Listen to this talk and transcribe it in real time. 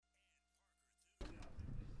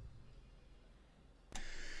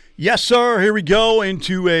Yes, sir. Here we go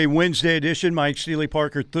into a Wednesday edition. Mike Steely,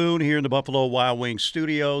 Parker Thune here in the Buffalo Wild Wings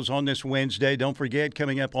studios on this Wednesday. Don't forget,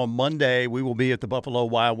 coming up on Monday, we will be at the Buffalo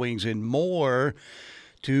Wild Wings and more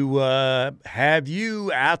to have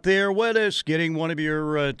you out there with us getting one of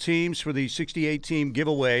your teams for the 68-team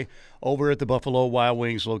giveaway over at the Buffalo Wild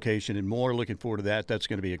Wings location and more. Looking forward to that. That's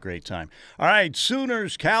going to be a great time. All right,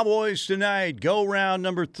 Sooners, Cowboys tonight. Go round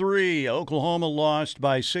number 3. Oklahoma lost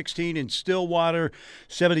by 16 in Stillwater,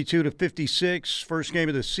 72-56. First game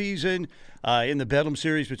of the season in the Bedlam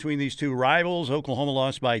series between these two rivals. Oklahoma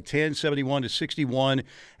lost by 10, 71-61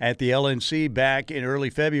 at the LNC back in early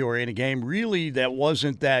February in a game really that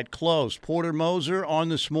wasn't that close. Porter Moser on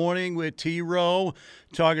this morning with T-Row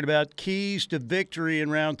talking about keys to victory in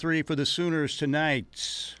round 3 for the Sooners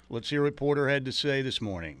tonight. Let's hear what Porter had to say this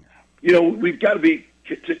morning. You know, we've got to be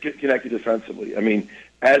connected defensively. I mean,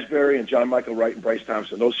 Asbury and John Michael Wright and Bryce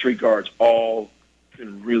Thompson, those 3 guards all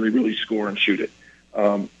can really, really score and shoot it.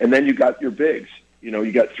 And then you got your bigs. You know,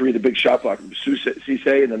 you got 3 of the big shot blockers,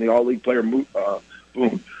 Cisse, and then the all-league player Boone.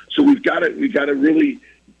 So we've got to really,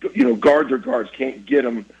 guard their guards. Can't get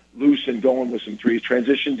them loose and going with some threes.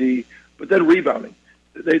 Transition D, but then rebounding.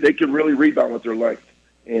 They can really rebound with their length,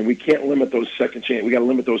 and we can't limit those second chance. We got to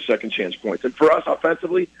limit those second chance points. And for us,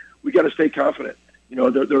 offensively, we got to stay confident. You know,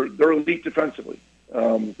 they're elite defensively.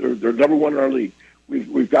 They're number 1 in our league.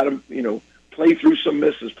 We've got to play through some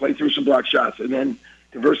misses, play through some block shots, and then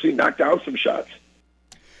conversely knock down some shots.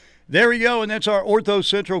 There we go, and that's our Ortho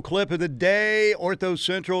Central clip of the day. Ortho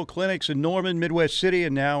Central clinics in Norman, Midwest City,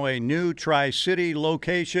 and now a new Tri-City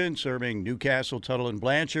location serving Newcastle, Tuttle, and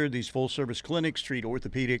Blanchard. These full-service clinics treat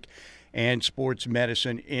orthopedic and sports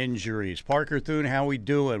medicine injuries. Parker Thune, how we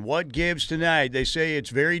doing? What gives tonight? They say it's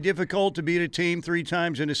very difficult to beat a team 3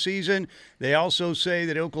 times in a season. They also say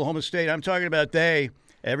that Oklahoma State, I'm talking about they,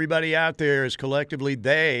 everybody out there is collectively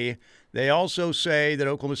they. They also say that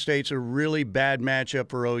Oklahoma State's a really bad matchup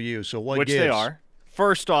for OU. So what gives? Which they are.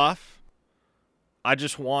 First off, I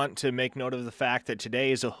just want to make note of the fact that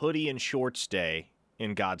today is a hoodie and shorts day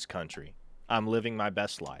in God's country. I'm living my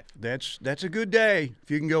best life. That's a good day.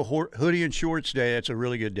 If you can go hoodie and shorts day, that's a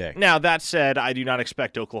really good day. Now, that said, I do not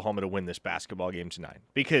expect Oklahoma to win this basketball game tonight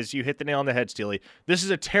because you hit the nail on the head, Steely. This is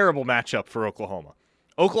a terrible matchup for Oklahoma.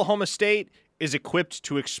 Oklahoma State is equipped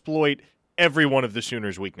to exploit every one of the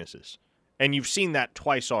Sooners' weaknesses. And you've seen that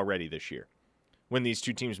twice already this year when these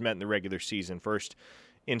two teams met in the regular season, first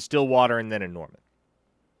in Stillwater and then in Norman.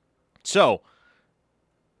 So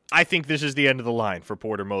I think this is the end of the line for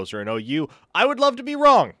Porter Moser and OU. I would love to be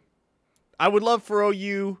wrong. I would love for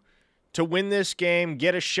OU to win this game,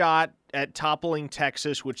 get a shot at toppling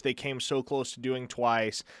Texas, which they came so close to doing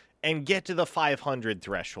twice, and get to the 500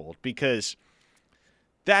 threshold because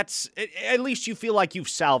that's at least you feel like you've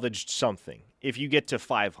salvaged something if you get to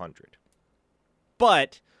 500.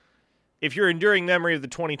 But if your enduring memory of the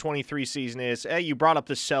 2023 season is, you brought up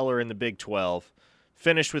the cellar in the Big 12,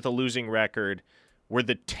 finished with a losing record, were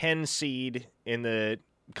the 10 seed in the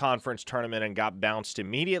conference tournament and got bounced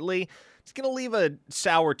immediately, it's going to leave a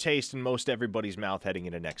sour taste in most everybody's mouth heading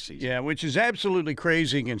into next season. Yeah, which is absolutely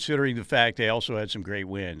crazy considering the fact they also had some great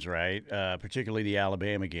wins, right? Particularly the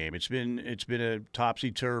Alabama game. It's been a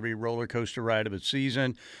topsy-turvy roller coaster ride of a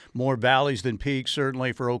season. More valleys than peaks,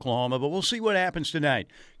 certainly, for Oklahoma. But we'll see what happens tonight.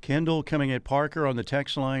 Kendall coming at Parker on the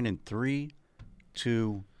text line in 3,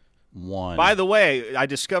 2, 1. By the way, I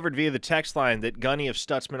discovered via the text line that Gunny of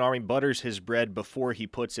Stutzman Army butters his bread before he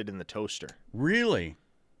puts it in the toaster. Really?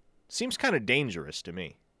 Seems kind of dangerous to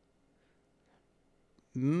me.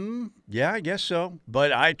 Yeah, I guess so.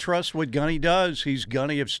 But I trust what Gunny does. He's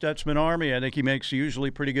Gunny of Stutzman Army. I think he makes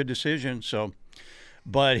usually pretty good decisions. So,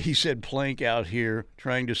 but he said Plank out here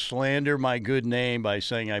trying to slander my good name by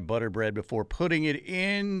saying I butter bread before putting it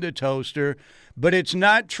in the toaster. But it's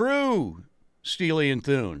not true, Steely and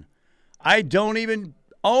Thune. I don't even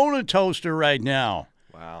own a toaster right now.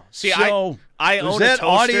 Wow. See, so, I own that a toaster.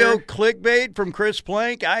 Audio clickbait from Chris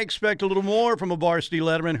Plank? I expect a little more from a varsity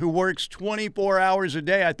letterman who works 24 hours a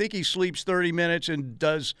day. I think he sleeps 30 minutes and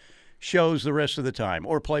does shows the rest of the time,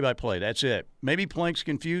 or play-by-play. That's it. Maybe Plank's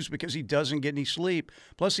confused because he doesn't get any sleep.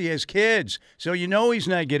 Plus, he has kids, so you know he's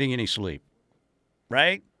not getting any sleep,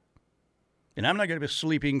 right? And I'm not going to be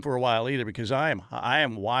sleeping for a while either because I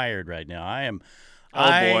am wired right now.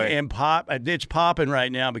 It's popping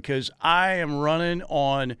right now because I am running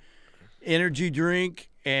on energy drink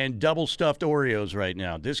and double stuffed Oreos right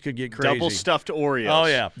now. This could get crazy. Double stuffed Oreos. Oh,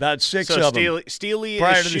 yeah. About six of them. Steely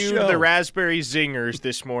prior to the eschewed show. the raspberry zingers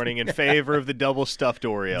this morning in favor of the double stuffed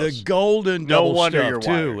Oreos. The golden No double wonder stuffed, you're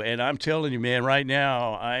too. wired. And I'm telling you, man, right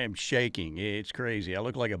now I am shaking. It's crazy. I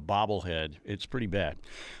look like a bobblehead. It's pretty bad.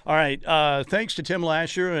 All right. Thanks to Tim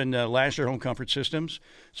Lasher and Lasher Home Comfort Systems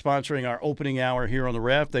sponsoring our opening hour here on the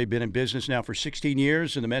Ref. They've been in business now for 16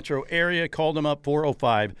 years in the metro area. Call them up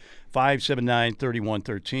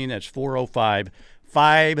 405-579-3113. That's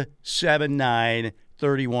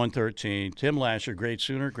 405-579-3113. Tim Lasher, great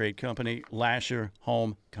Sooner, great company. Lasher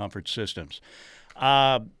Home Comfort Systems.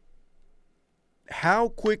 How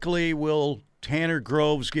quickly will Tanner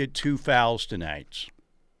Groves get 2 fouls tonight?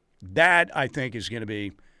 That, I think, is going to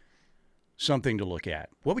be something to look at.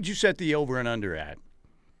 What would you set the over and under at?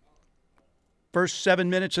 First 7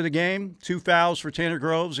 minutes of the game, 2 fouls for Tanner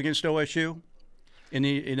Groves against OSU in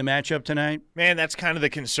the matchup tonight. Man, that's kind of the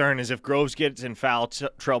concern is if Groves gets in foul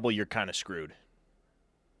trouble, you're kind of screwed.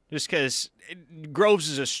 Just because Groves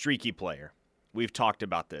is a streaky player. We've talked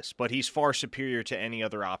about this, but he's far superior to any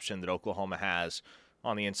other option that Oklahoma has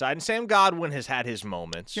on the inside. And Sam Godwin has had his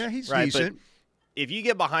moments. Yeah, he's right? decent. But if you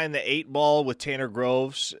get behind the 8 ball with Tanner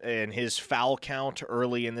Groves and his foul count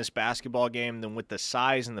early in this basketball game, then with the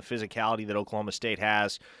size and the physicality that Oklahoma State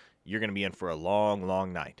has, you're going to be in for a long,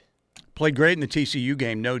 long night. Played great in the TCU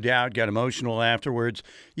game, no doubt. Got emotional afterwards.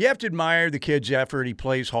 You have to admire the kid's effort. He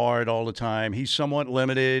plays hard all the time. He's somewhat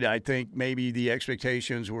limited. I think maybe the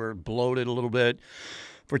expectations were bloated a little bit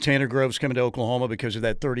for Tanner Groves coming to Oklahoma because of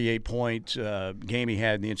that 38-point game he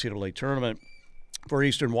had in the NCAA tournament for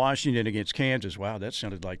Eastern Washington against Kansas. Wow, that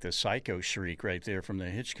sounded like the psycho shriek right there from the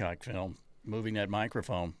Hitchcock film, moving that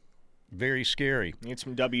microphone. Very scary. Need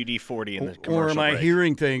some WD-40 in the commercial Or am I break.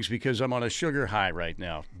 hearing things because I'm on a sugar high right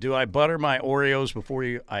now? Do I butter my Oreos before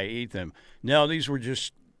I eat them? No, these were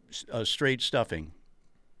just straight stuffing,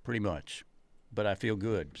 pretty much. But I feel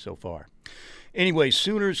good so far. Anyway,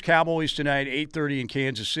 Sooners, Cowboys tonight, 8:30 in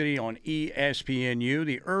Kansas City on ESPNU.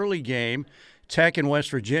 The early game, Tech in West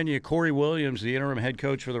Virginia. Corey Williams, the interim head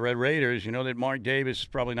coach for the Red Raiders. You know that Mark Davis is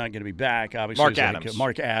probably not going to be back. Obviously,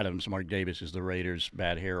 Mark Adams. Mark Davis is the Raiders'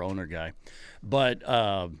 bad hair owner guy. But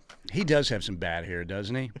he does have some bad hair,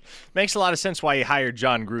 doesn't he? Makes a lot of sense why he hired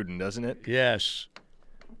John Gruden, doesn't it? Yes.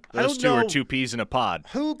 Those two are 2 peas in a pod.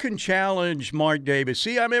 Who can challenge Mark Davis?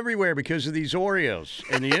 See, I'm everywhere because of these Oreos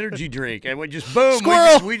and the energy drink. And we just, boom,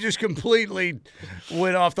 Squirrel! We just completely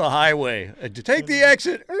went off the highway. To take the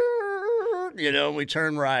exit, we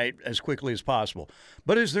turn right as quickly as possible.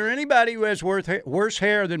 But is there anybody who has worse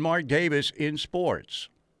hair than Mark Davis in sports?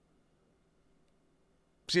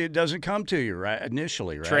 See, it doesn't come to you right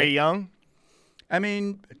initially, right? Trae Young? I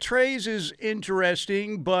mean, Trey's is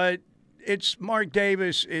interesting, but it's Mark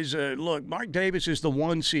Davis is Mark Davis is the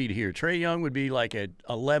 1 seed here. Trae Young would be like an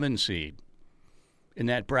 11 seed in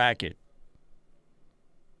that bracket.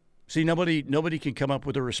 See, nobody can come up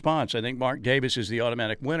with a response. I think Mark Davis is the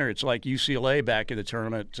automatic winner. It's like UCLA back in the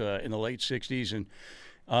tournament in the late 60s and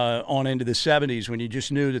on into the 70s when you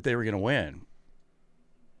just knew that they were going to win.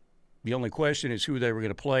 The only question is who they were going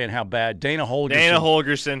to play and how bad. Dana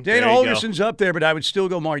Holgorsen. Dana Holgerson's up there, but I would still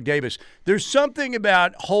go Mark Davis. There's something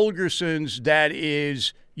about Holgerson's that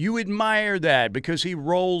is, you admire that because he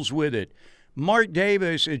rolls with it. Mark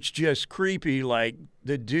Davis, it's just creepy, like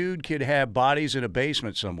the dude could have bodies in a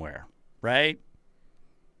basement somewhere, right?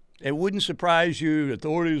 It wouldn't surprise you.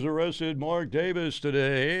 Authorities arrested Mark Davis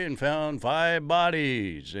today and found 5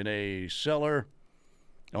 bodies in a cellar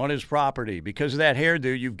on his property. Because of that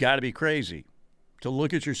hairdo, you've got to be crazy to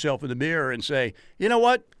look at yourself in the mirror and say, you know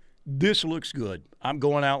what? This looks good. I'm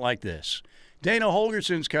going out like this. Dana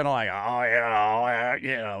Holgerson's kind of like,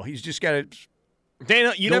 he's just got it.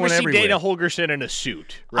 You never see everywhere. Dana Holgerson in a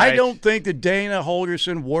suit, right? I don't think that Dana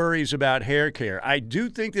Holgerson worries about hair care. I do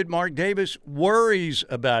think that Mark Davis worries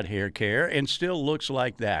about hair care and still looks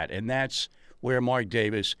like that. And that's where Mark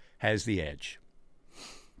Davis has the edge.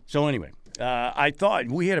 So anyway, I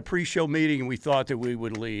thought we had a pre-show meeting and we thought that we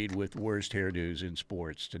would lead with worst hairdos in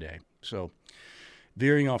sports today. So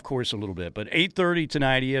veering off course a little bit. But 8:30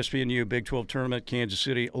 tonight, ESPNU Big 12 Tournament, Kansas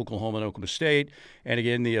City, Oklahoma, and Oklahoma State. And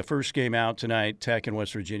again, the first game out tonight, Tech in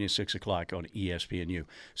West Virginia, 6 o'clock on ESPNU.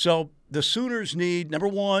 So the Sooners need, number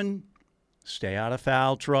one, stay out of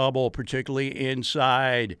foul trouble, particularly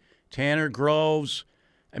inside. Tanner Groves,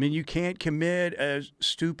 I mean, you can't commit a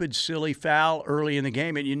stupid, silly foul early in the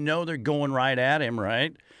game, and you know they're going right at him,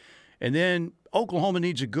 right? And then Oklahoma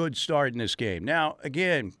needs a good start in this game. Now,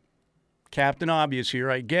 again, Captain Obvious here,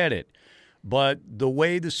 I get it. But the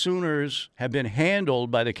way the Sooners have been handled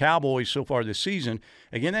by the Cowboys so far this season,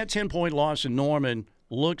 again, that 10-point loss in Norman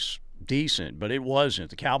looks decent, but it wasn't.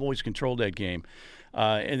 The Cowboys controlled that game.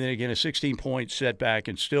 And then, again, a 16-point setback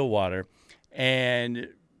in Stillwater. And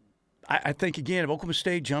I think, again, if Oklahoma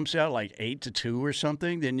State jumps out like 8-2 or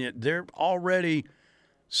something, then they're already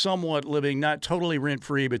somewhat living, not totally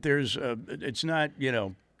rent-free, but it's not,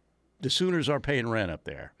 the Sooners are paying rent up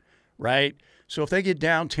there, right? So if they get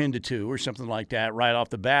down 10-2 or something like that right off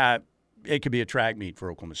the bat, it could be a track meet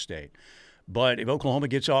for Oklahoma State. But if Oklahoma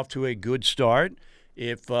gets off to a good start,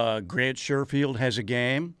 if Grant Sherfield has a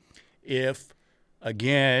game, if,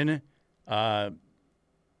 again,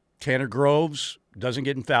 Tanner Groves doesn't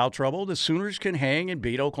get in foul trouble, the Sooners can hang and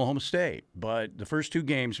beat Oklahoma State. But the first two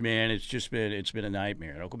games, man, it's been a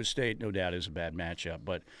nightmare. And Oklahoma State, no doubt, is a bad matchup.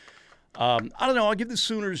 But I don't know. I'll give the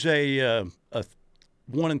Sooners a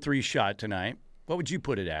 1-3 shot tonight. What would you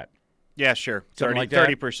put it at? Yeah, sure.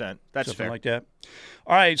 30%. That's Something fair. like that.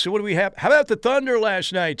 All right, so what do we have? How about the Thunder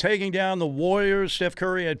last night taking down the Warriors? Steph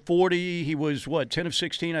Curry had 40. He was, 10 of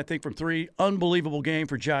 16, I think, from three. Unbelievable game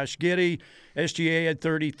for Josh Giddey. SGA had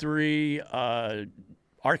 33.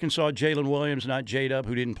 Arkansas, Jalen Williams, not J-Dub,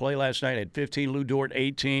 who didn't play last night, had 15. Lou Dort,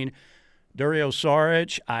 18. Dario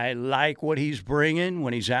Saric, I like what he's bringing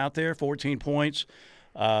when he's out there, 14 points.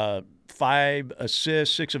 5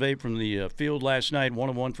 assists, 6 of 8 from the field last night, 1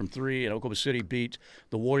 of 1 from 3, and Oklahoma City beat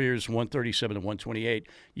the Warriors 137-128.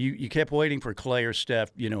 You kept waiting for Clay or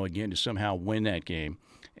Steph, again, to somehow win that game.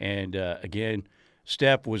 And, again,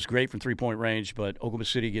 Steph was great from three-point range, but Oklahoma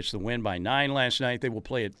City gets the win by 9 last night. They will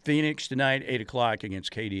play at Phoenix tonight, 8 o'clock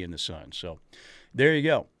against KD and the Suns. So there you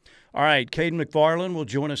go. All right, Caden McFarland will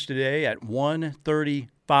join us today at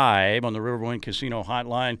 1:35 on the Riverwind Casino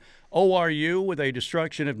Hotline. ORU with a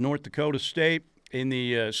destruction of North Dakota State in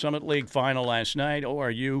the Summit League final last night.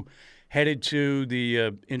 ORU headed to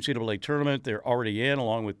the NCAA tournament. They're already in,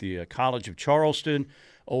 along with the College of Charleston.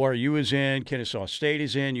 ORU is in. Kennesaw State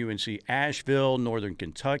is in. UNC Asheville, Northern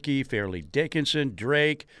Kentucky, Fairleigh Dickinson,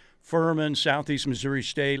 Drake, Furman, Southeast Missouri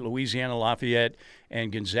State, Louisiana Lafayette,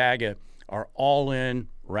 and Gonzaga are all in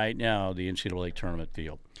right now, the NCAA tournament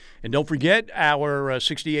field. And don't forget our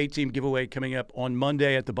 68-team giveaway coming up on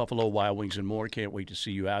Monday at the Buffalo Wild Wings and more. Can't wait to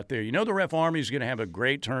see you out there. The Ref Army is going to have a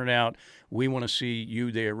great turnout. We want to see you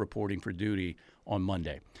there reporting for duty on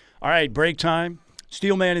Monday. All right, break time.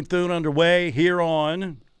 Steelman and Thune underway here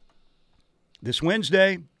on this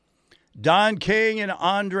Wednesday. Don King and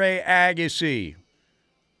Andre Agassi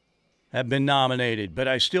have been nominated, but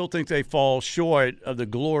I still think they fall short of the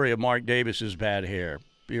glory of Mark Davis's bad hair.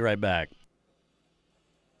 Be right back.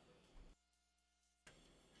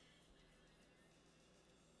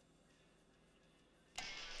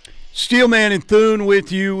 Steelman and Thune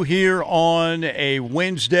with you here on a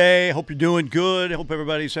Wednesday. Hope you're doing good. Hope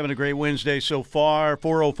everybody's having a great Wednesday so far.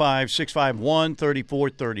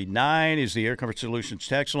 405-651-3439 is the Air Comfort Solutions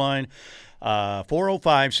text line.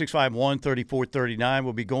 405-651-3439.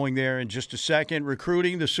 We'll be going there in just a second.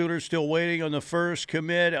 Recruiting, the Sooners still waiting on the first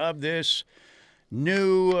commit of this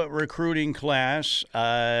new recruiting class.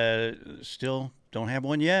 Still don't have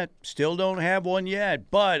one yet.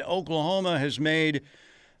 But Oklahoma has made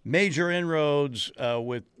major inroads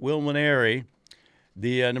with Will Nwaneri,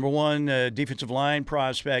 the number one defensive line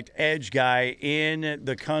prospect, edge guy in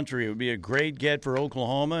the country. It would be a great get for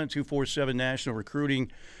Oklahoma. And 247 National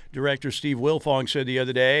Recruiting Director Steve Wilfong said the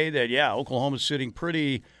other day that, Oklahoma's sitting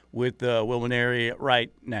pretty with Will Nwaneri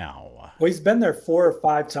right now. Well, he's been there 4 or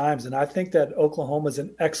 5 times, and I think that Oklahoma's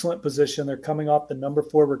in excellent position. They're coming off the number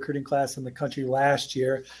 4 recruiting class in the country last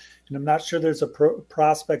year, and I'm not sure there's a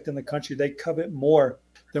prospect in the country they covet more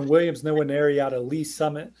than Williams Nwaneri out of Lee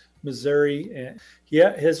Summit, Missouri. And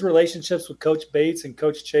his relationships with Coach Bates and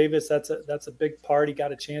Coach Chavis, that's a big part. He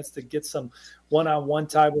got a chance to get some one-on-one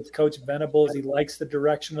time with Coach Venables. He likes the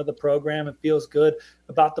direction of the program and feels good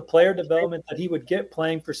about the player development that he would get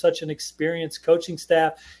playing for such an experienced coaching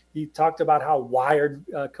staff. He talked about how wired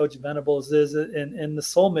Coach Venables is, and the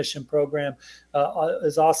Soul Mission program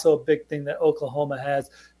is also a big thing that Oklahoma has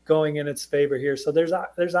going in its favor here. So there's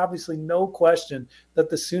obviously no question that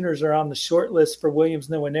the Sooners are on the short list for Williams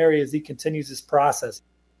Nwaneri as he continues his process.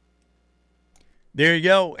 There you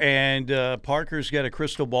go. And Parker's got a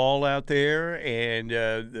crystal ball out there. And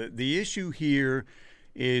the issue here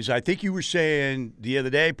is, I think you were saying the other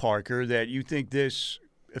day, Parker, that you think this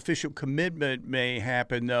official commitment may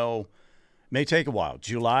happen, though, may take a while.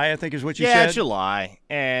 July, I think is what you said? Yeah, July.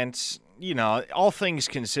 And all things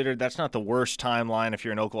considered, that's not the worst timeline if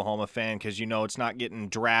you're an Oklahoma fan, because it's not getting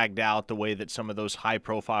dragged out the way that some of those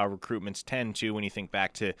high-profile recruitments tend to when you think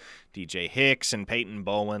back to DJ Hicks and Peyton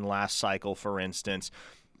Bowen last cycle, for instance.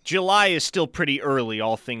 July is still pretty early,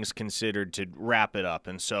 all things considered, to wrap it up.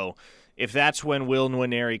 And so if that's when Will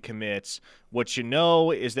Nwaneri commits, what you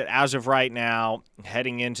know is that as of right now,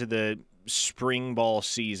 heading into the spring ball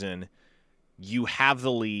season, you have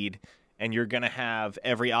the lead, and you're going to have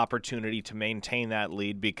every opportunity to maintain that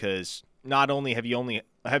lead because not only have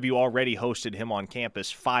you already hosted him on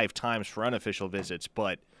campus 5 times for unofficial visits,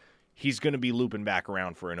 but he's going to be looping back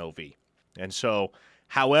around for an OV. And so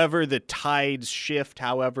however the tides shift,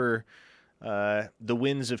 however the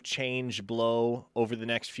winds of change blow over the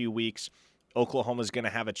next few weeks, Oklahoma's going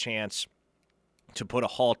to have a chance to put a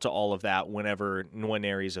halt to all of that whenever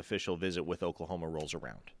Nwaneri's official visit with Oklahoma rolls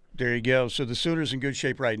around. There you go. So the Sooners in good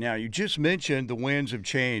shape right now. You just mentioned the winds of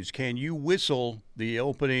change. Can you whistle the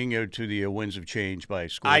opening to the winds of change by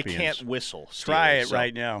Scorpions? I can't whistle. Try it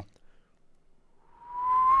right now.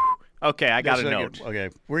 Okay, I got a note. Okay,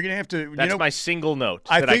 we're gonna have to. That's my single note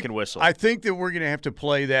I can whistle. I think that we're gonna have to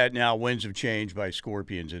play that now. Winds of Change by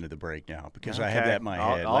Scorpions into the break now because I have that in my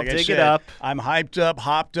head. I'll dig it up. I'm hyped up,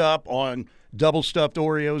 hopped up on double stuffed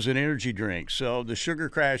Oreos and energy drinks. So the sugar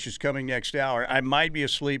crash is coming next hour. I might be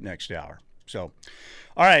asleep next hour. So,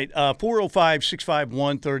 all right,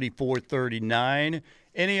 405-651-3439.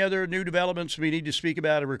 Any other new developments we need to speak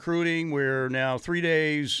about in recruiting? We're now 3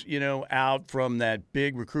 days, out from that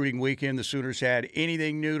big recruiting weekend the Sooners had.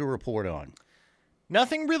 Anything new to report on?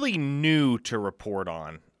 Nothing really new to report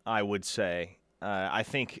on, I would say. I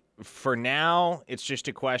think for now, it's just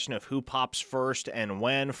a question of who pops first and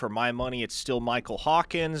when. For my money, it's still Michael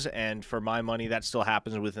Hawkins, and for my money, that still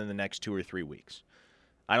happens within the next 2 or 3 weeks.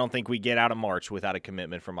 I don't think we get out of March without a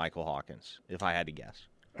commitment from Michael Hawkins, if I had to guess.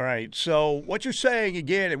 All right, so what you're saying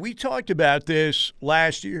again, and we talked about this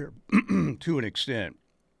last year to an extent,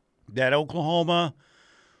 that Oklahoma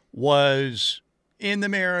was in the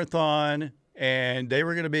marathon and they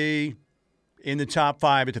were going to be in the top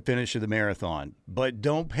 5 at the finish of the marathon. But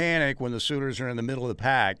don't panic when the Sooners are in the middle of the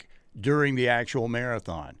pack during the actual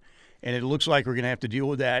marathon. And it looks like we're going to have to deal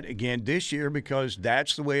with that again this year because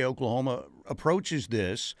that's the way Oklahoma approaches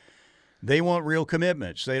this. They want real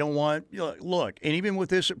commitments. They don't want look, and even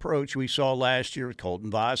with this approach we saw last year with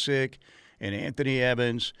Colton Vasek and Anthony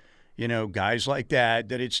Evans, guys like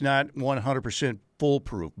that it's not 100%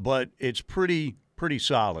 foolproof, but it's pretty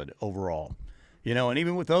solid overall. And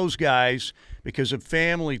even with those guys, because of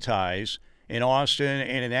family ties in Austin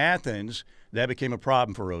and in Athens, that became a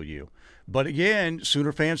problem for OU. But again,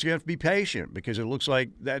 Sooner fans are going to have to be patient because it looks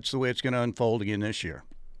like that's the way it's going to unfold again this year.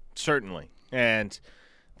 Certainly. And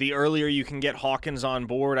the earlier you can get Hawkins on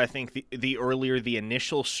board, I think the earlier the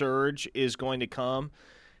initial surge is going to come.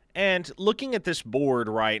 And looking at this board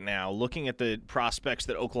right now, looking at the prospects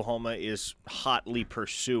that Oklahoma is hotly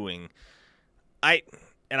pursuing,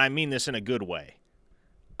 and I mean this in a good way,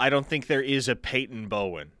 I don't think there is a Peyton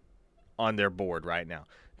Bowen on their board right now.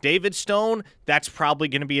 David Stone, that's probably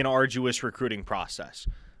going to be an arduous recruiting process.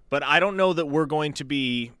 But I don't know that we're going to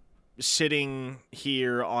be sitting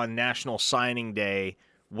here on National Signing Day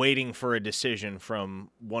waiting for a decision from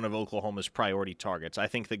one of Oklahoma's priority targets. I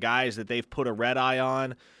think the guys that they've put a red eye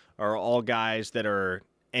on are all guys that are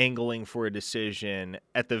angling for a decision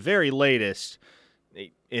at the very latest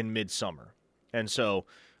in midsummer. And so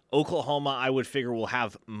Oklahoma, I would figure, will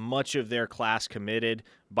have much of their class committed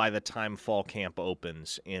by the time fall camp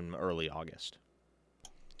opens in early August.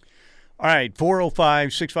 All right,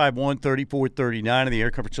 405-651-3439 on the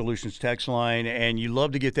Air Comfort Solutions text line, and you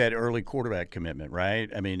love to get that early quarterback commitment, right?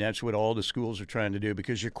 I mean, that's what all the schools are trying to do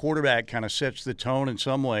because your quarterback kind of sets the tone in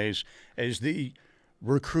some ways as the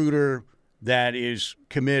recruiter that is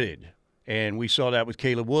committed. And we saw that with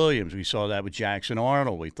Caleb Williams. We saw that with Jackson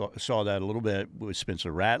Arnold. We saw that a little bit with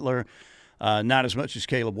Spencer Rattler. Not as much as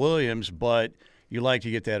Caleb Williams, but you like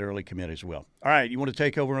to get that early commit as well. All right, you want to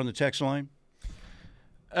take over on the text line?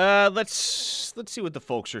 Let's see what the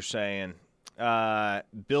folks are saying.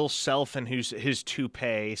 Bill Self and his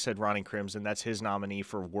toupee, said Ronnie Crimson. That's his nominee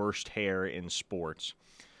for worst hair in sports.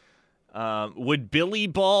 Would Billy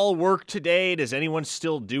Ball work today? Does anyone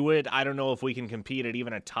still do it? I don't know if we can compete at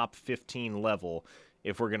even a top 15 level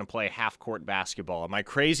if we're going to play half-court basketball. Am I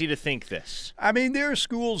crazy to think this? I mean, there are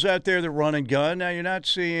schools out there that run and gun. Now, you're not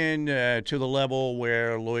seeing to the level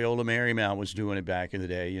where Loyola Marymount was doing it back in the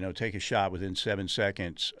day, take a shot within 7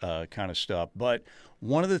 seconds kind of stuff. But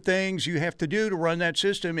one of the things you have to do to run that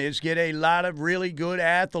system is get a lot of really good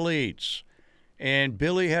athletes. And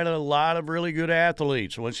Billy had a lot of really good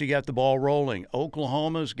athletes once he got the ball rolling.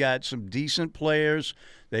 Oklahoma's got some decent players.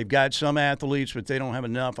 They've got some athletes, but they don't have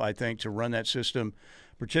enough, I think, to run that system,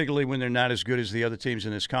 particularly when they're not as good as the other teams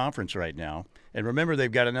in this conference right now. And remember,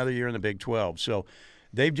 they've got another year in the Big 12. So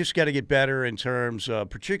they've just got to get better in terms,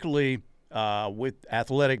 particularly with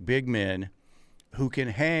athletic big men who can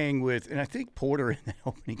hang with, and I think Porter in that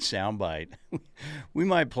opening soundbite, we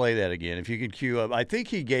might play that again if you could cue up. I think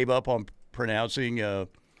he gave up on pronouncing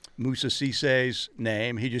Moussa Cisse's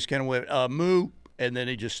name. He just kind of went Moo, and then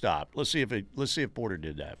he just stopped. Let's see if Porter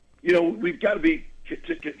did that. You know, we've got to be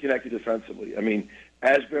connected defensively. I mean,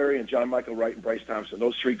 Asbury and John Michael Wright and Bryce Thompson,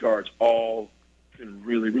 those three guards all can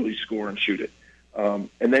really, really score and shoot it.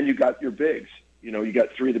 And then you got your bigs. You know, you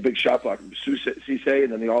got three of the big shot blockers, Cisse,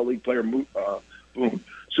 and then the all-league player Boone.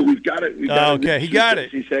 So we've got it. Okay, he got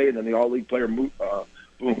it. Cisse, and then the all-league player Boone.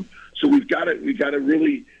 So we've got it. We've got to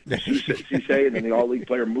really Cisse, and then the all-league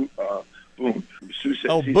player Boone. Boone. He's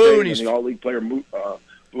the all-league player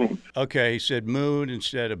Boone. Okay, he said Moon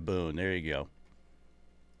instead of Boone. There you go.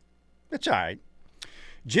 That's all right.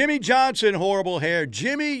 Jimmy Johnson, horrible hair.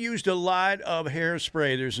 Jimmy used a lot of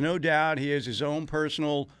hairspray. There's no doubt he has his own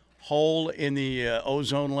personal hole in the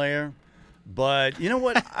ozone layer. But you know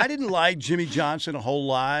what? I didn't like Jimmy Johnson a whole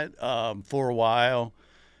lot for a while.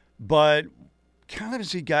 But kind of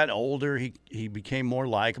as he got older, he became more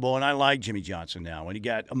likable. And I like Jimmy Johnson now. When he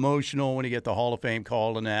got emotional, when he got the Hall of Fame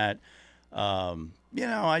call and that, you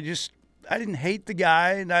know, I didn't hate the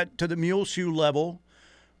guy, not to the mule shoe level.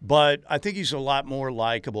 But I think he's a lot more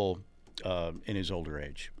likable in his older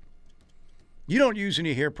age. You don't use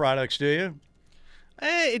any hair products, do you?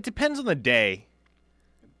 It depends on the day.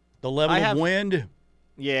 The level of wind?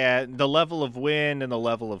 Yeah, the level of wind and the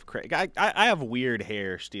level of I have weird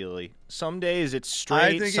hair, Steely. Some days it's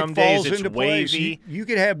straight, I think some it falls days it's into place. wavy. You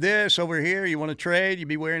could have this over here. You want to trade, you'd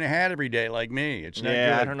be wearing a hat every day like me. It's not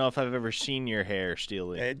good. I don't know if I've ever seen your hair,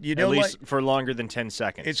 Steely. You know, at least for longer than 10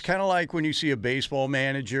 seconds. It's kind of like when you see a baseball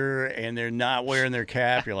manager and they're not wearing their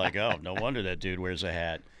cap. You're like, oh, no wonder that dude wears a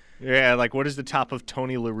hat. Yeah, like what does the top of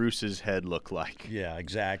Tony La Russa's head look like? Yeah,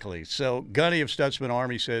 exactly. So Gunny of Stutzman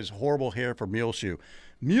Army says, horrible hair for Muleshoe.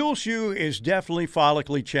 Muleshoe is definitely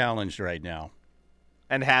follically challenged right now.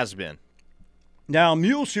 And has been. Now,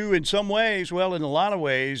 Muleshoe in some ways, well, in a lot of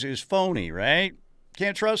ways, is phony, right?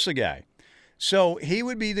 Can't trust the guy. So he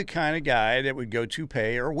would be the kind of guy that would go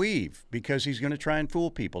toupee or weave because he's going to try and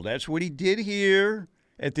fool people. That's what he did here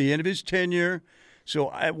at the end of his tenure.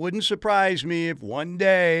 So it wouldn't surprise me if one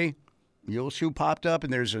day Muleshoe popped up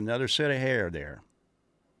and there's another set of hair there.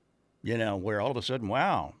 You know, where all of a sudden,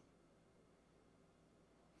 wow.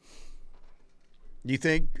 Do you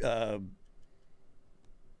think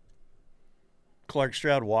Clark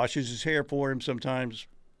Stroud washes his hair for him sometimes?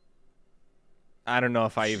 I don't know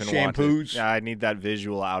if I even want to. Yeah, I need that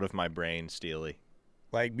visual out of my brain, Steely.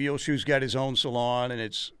 Like Muleshoe's got his own salon, and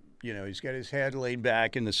it's, you know, he's got his head laid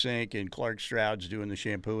back in the sink, and Clark Stroud's doing the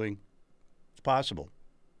shampooing. It's possible.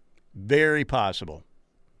 Very possible.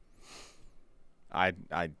 I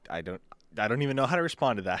don't even know how to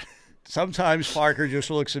respond to that. Sometimes Parker just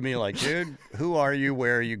looks at me like, dude, who are you?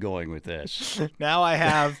 Where are you going with this? Now I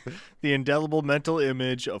have the indelible mental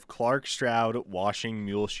image of Clark Stroud washing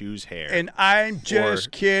Muleshoe's hair. And I'm just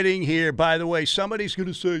kidding here. By the way, somebody's going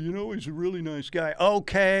to say, you know, he's a really nice guy.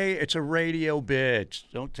 Okay, it's a radio bit.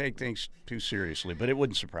 Don't take things too seriously, but it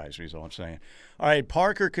wouldn't surprise me is all I'm saying. All right,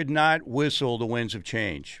 Parker could not whistle the winds of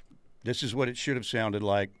change. This is what it should have sounded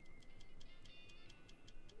like.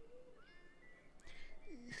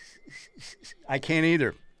 I can't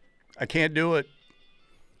either. I can't do it.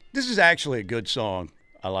 This is actually a good song.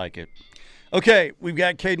 I like it. Okay, we've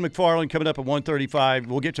got Caden McFarland coming up at 1:35.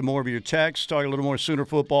 We'll get to more of your texts, talk a little more Sooner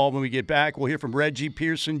football when we get back. We'll hear from Reggie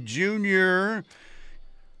Pearson Jr.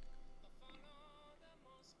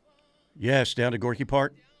 Yes, down to Gorky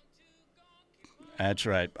Park. That's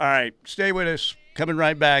right. All right, stay with us. Coming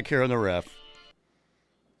right back here on The Ref.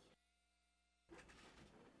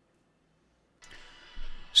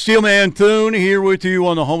 Steelman Thune here with you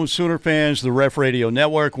on the Home of Sooner Fans, the Ref Radio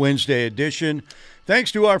Network, Wednesday edition. Thanks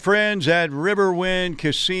to our friends at Riverwind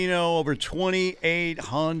Casino, over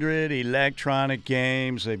 2,800 electronic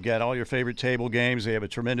games. They've got all your favorite table games. They have a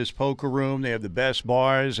tremendous poker room. They have the best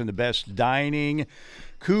bars and the best dining.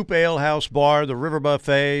 Coop Ale House Bar, the River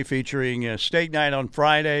Buffet, featuring a steak night on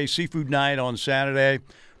Friday, seafood night on Saturday.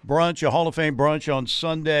 Brunch, a Hall of Fame brunch on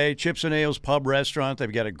Sunday, Chips and Ales Pub Restaurant.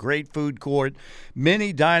 They've got a great food court,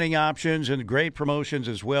 many dining options, and great promotions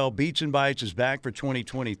as well. Beats and Bites is back for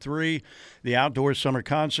 2023. The Outdoor Summer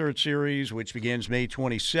Concert Series, which begins May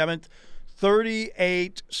 27th.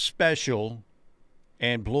 38 Special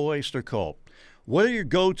and Blue Oyster Cult. What are your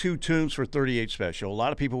go-to tunes for 38 Special? A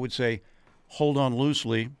lot of people would say, Hold On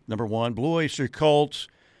Loosely, number one. Blue Oyster Cult,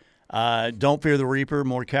 Don't Fear the Reaper,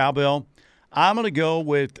 more cowbell. I'm going to go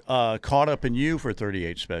with Caught Up in You for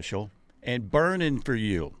 38 Special and Burnin' for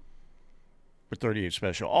You. for 38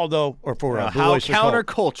 Special. Although, or for Blue how Oyster Cult.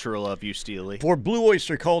 countercultural of you, Steely. For Blue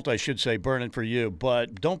Oyster Cult, I should say, Burning for You.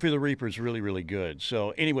 But Don't Fear the Reaper is really, really good.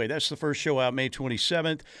 So anyway, that's the first show out May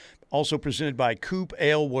 27th. Also presented by Coop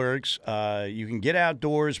Ale Works. You can get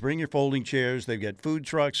outdoors, bring your folding chairs. They've got food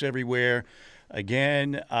trucks everywhere.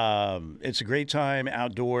 Again, it's a great time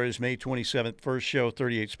outdoors. May 27th, first show,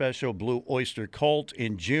 38 Special, Blue Oyster Cult.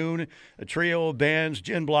 In June, a trio of bands,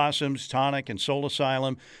 Gin Blossoms, Tonic, and Soul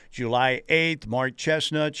Asylum. July 8th, Mark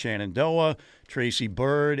Chestnut, Shenandoah, Tracy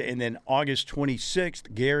Bird. And then August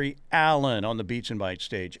 26th, Gary Allen on the Beats and Bites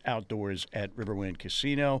stage outdoors at Riverwind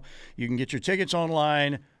Casino. You can get your tickets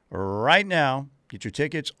online right now. Get your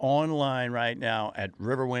tickets online right now at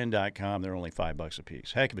riverwind.com. They're only $5 a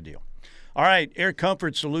piece. Heck of a deal. All right, Air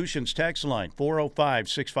Comfort Solutions text line,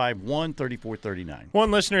 405-651-3439. One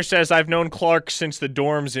listener says, I've known Clark since the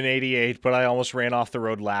dorms in 88, but I almost ran off the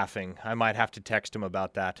road laughing. I might have to text him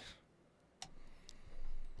about that.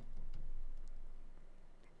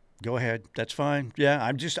 Go ahead. That's fine. Yeah,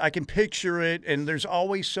 I can picture it, and there's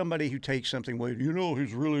always somebody who takes something away.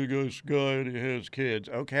 He's really a good guy and he has kids.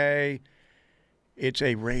 Okay, it's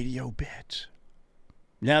a radio bit.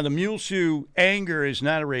 Now, the Muleshoe anger is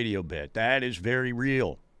not a radio bit. That is very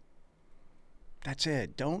real. That's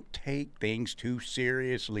it. Don't take things too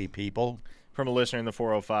seriously, people. From a listener in the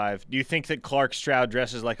 405, do you think that Clark Stroud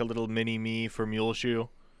dresses like a little mini-me for Muleshoe?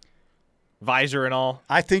 Visor and all?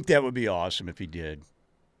 I think that would be awesome if he did.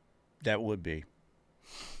 That would be.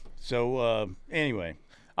 So, anyway.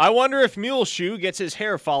 I wonder if Muleshoe gets his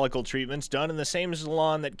hair follicle treatments done in the same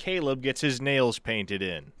salon that Caleb gets his nails painted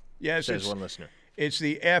in. Yes, says one listener. It's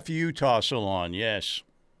the F Utah salon, yes.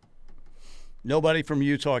 Nobody from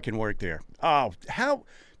Utah can work there. Oh, how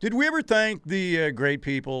did we ever thank the great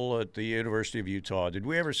people at the University of Utah? Did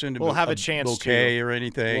we ever send them we'll have a chance bouquet to. or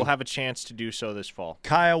anything? We'll have a chance to do so this fall.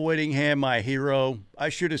 Kyle Whittingham, my hero. I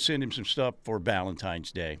should have sent him some stuff for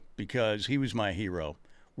Valentine's Day because he was my hero,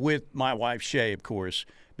 with my wife Shay, of course,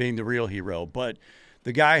 being the real hero. But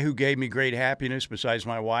the guy who gave me great happiness besides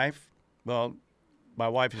my wife, well, my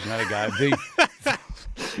wife is not a guy.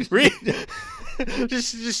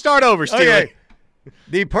 Just start over, Steely. Okay.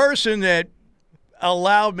 The person that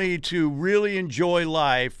allowed me to really enjoy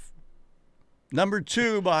life, number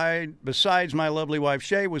two besides my lovely wife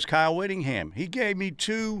Shay, was Kyle Whittingham. He gave me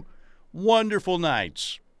 2 wonderful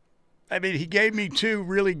nights. I mean, he gave me 2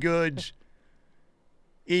 really good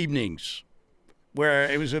evenings where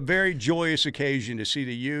it was a very joyous occasion to see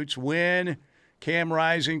the Utes win. Cam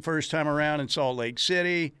Rising, first time around in Salt Lake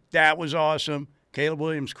City. That was awesome. Caleb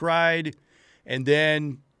Williams cried. And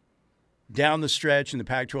then down the stretch in the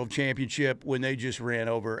Pac-12 championship when they just ran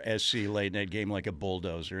over SC late in that game like a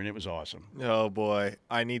bulldozer, and it was awesome. Oh, boy.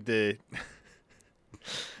 I need the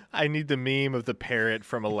meme of the parrot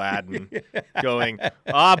from Aladdin going,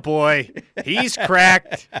 boy, he's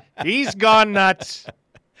cracked. He's gone nuts.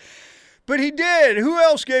 But he did. Who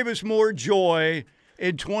else gave us more joy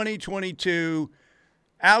in 2022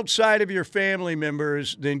 outside of your family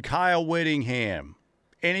members than Kyle Whittingham?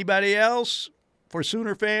 Anybody else for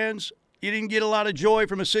Sooner fans? You didn't get a lot of joy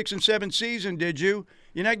from a 6-7 season, did you?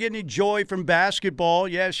 You're not getting any joy from basketball.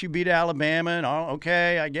 Yes, you beat Alabama, and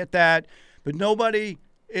okay, I get that. But nobody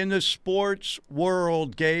in the sports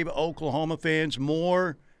world gave Oklahoma fans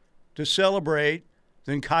more to celebrate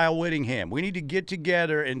than Kyle Whittingham. We need to get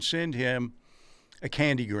together and send him a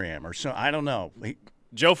candygram or something. I don't know.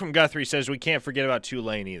 Joe from Guthrie says we can't forget about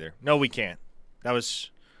Tulane either. No, we can't. That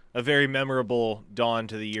was a very memorable dawn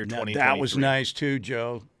to the year 2023. That was nice too,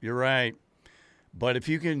 Joe. You're right. But if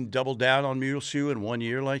you can double down on Muleshoe in 1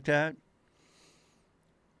 year like that,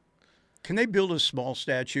 can they build a small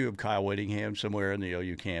statue of Kyle Whittingham somewhere in the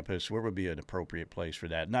OU campus? Where would be an appropriate place for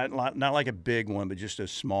that? Not like a big one, but just a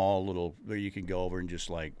small little where you can go over and just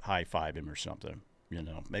like high five him or something. You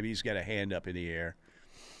know, maybe he's got a hand up in the air.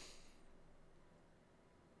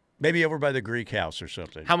 Maybe over by the Greek house or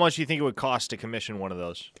something. How much do you think it would cost to commission one of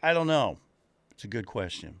those? I don't know. It's a good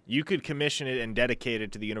question. You could commission it and dedicate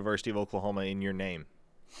it to the University of Oklahoma in your name.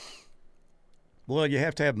 Well, you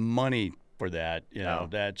have to have money for that. You know,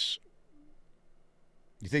 that's.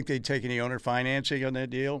 You think they'd take any owner financing on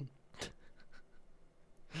that deal?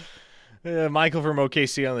 Michael from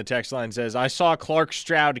OKC on the text line says, I saw Clark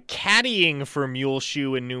Stroud caddying for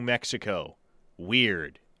Muleshoe in New Mexico.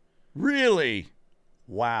 Weird. Really?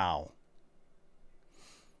 Wow.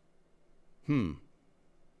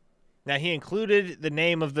 Now, he included the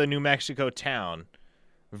name of the New Mexico town,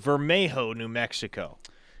 Vermejo, New Mexico.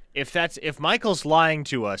 If Michael's lying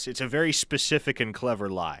to us, it's a very specific and clever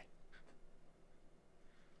lie.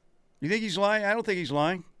 You think he's lying? I don't think he's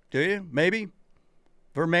lying. Do you? Maybe.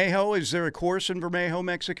 Vermejo, is there a course in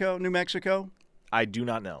Vermejo, New Mexico? I do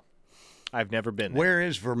not know. I've never been there. Where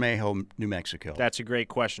is Vermejo, New Mexico? That's a great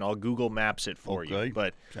question. I'll Google Maps it for you.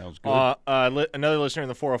 But sounds good. Another listener in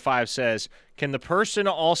the 405 says, can the person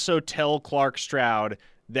also tell Clark Stroud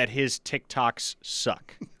that his TikToks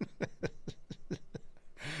suck?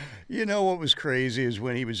 You know what was crazy is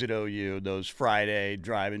when he was at OU, those Friday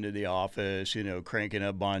driving to the office, cranking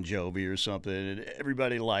up Bon Jovi or something, and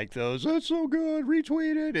everybody liked those. That's so good,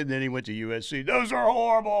 retweeted. And then he went to USC. Those are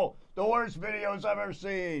horrible. The worst videos I've ever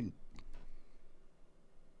seen.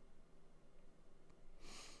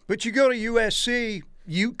 But you go to USC,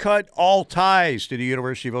 you cut all ties to the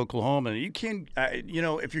University of Oklahoma. You can,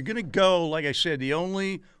 if you're going to go, like I said, the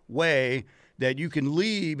only way that you can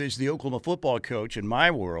leave as the Oklahoma football coach in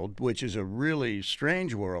my world, which is a really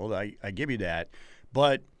strange world. I give you that.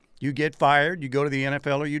 But you get fired, you go to the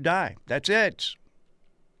NFL, or you die. That's it.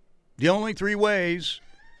 The only three ways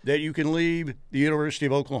that you can leave the University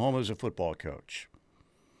of Oklahoma as a football coach.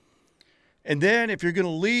 And then if you're going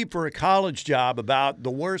to leave for a college job, about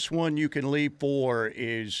the worst one you can leave for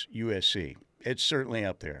is USC. It's certainly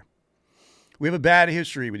up there. We have a bad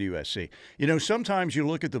history with USC. Sometimes you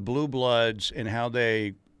look at the Blue Bloods and how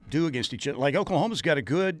they do against each other. Like Oklahoma's got a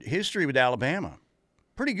good history with Alabama.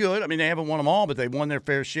 Pretty good. I mean, they haven't won them all, but they've won their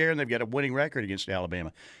fair share, and they've got a winning record against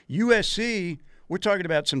Alabama. USC, we're talking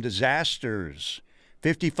about some disasters,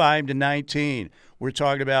 55-19. We're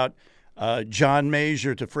talking about John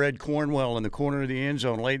Major to Fred Cornwell in the corner of the end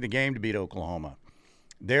zone late in the game to beat Oklahoma.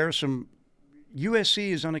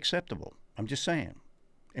 USC is unacceptable. I'm just saying.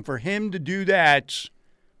 And for him to do that,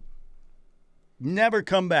 never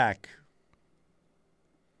come back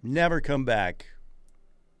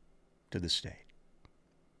to the state.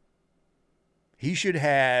 He should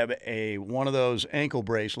have one of those ankle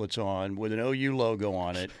bracelets on with an OU logo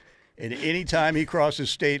on it. And anytime he crosses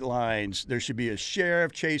state lines, there should be a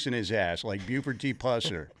sheriff chasing his ass, like Buford T.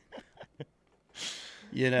 Pusser.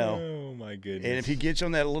 Oh, my goodness. And if he gets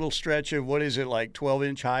on that little stretch of, what is it, like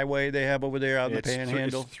 12-inch highway they have over there out in the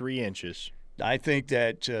Panhandle? It's 3 inches. I think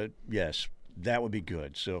that, yes, that would be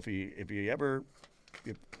good. So if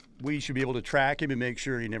we should be able to track him and make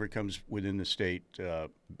sure he never comes within the state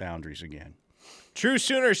boundaries again. True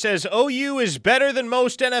Sooner says OU is better than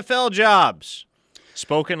most NFL jobs.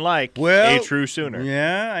 Spoken like a true Sooner.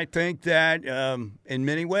 Yeah, I think that in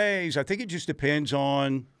many ways, I think it just depends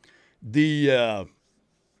on the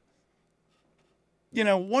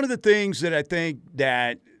one of the things that I think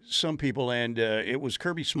that some people, and it was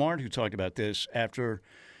Kirby Smart who talked about this after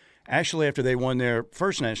they won their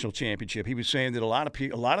first national championship. He was saying that a lot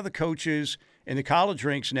of the coaches in the college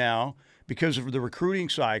ranks now, because of the recruiting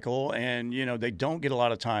cycle, and they don't get a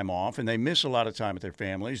lot of time off and they miss a lot of time with their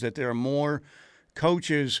families, that there are more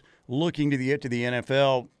coaches looking to get to the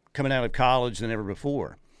NFL coming out of college than ever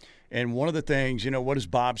before. And one of the things, what has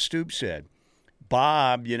Bob Stoops said?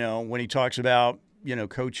 Bob, when he talks about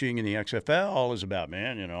coaching in the XFL is about,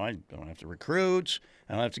 I don't have to recruit.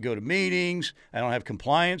 I don't have to go to meetings. I don't have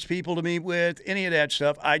compliance people to meet with, any of that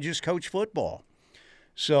stuff. I just coach football.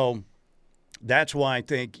 So that's why I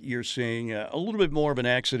think you're seeing a little bit more of an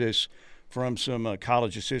exodus from some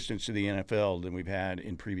college assistants to the NFL than we've had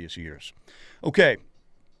in previous years. Okay,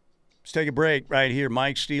 let's take a break right here.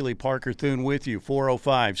 Mike Steely, Parker Thune with you,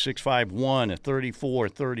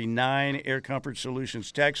 405-651-3439, Air Comfort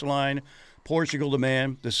Solutions text line. Portugal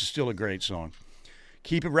Demand. This is still a great song.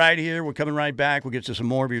 Keep it right here. We're coming right back. We'll get to some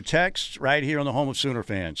more of your texts right here on the home of Sooner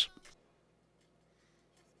fans.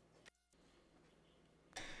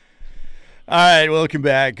 All right, welcome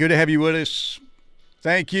back. Good to have you with us.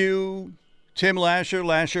 Thank you, Tim Lasher,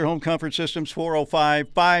 Lasher Home Comfort Systems,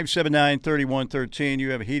 405-579-3113. You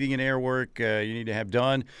have heating and air work you need to have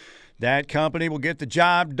done. That company will get the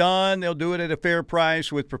job done. They'll do it at a fair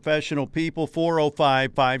price with professional people.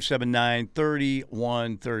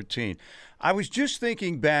 405-579-3113. I was just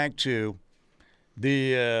thinking back to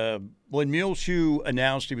when Muleshoe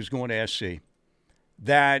announced he was going to SC,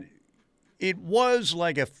 that it was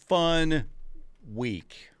like a fun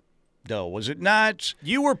week, though, was it not?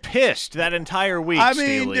 You were pissed that entire week,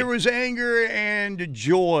 Steely. There was anger and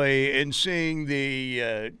joy in seeing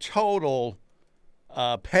the total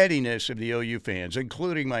pettiness of the OU fans,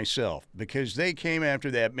 including myself, because they came after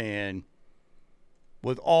that man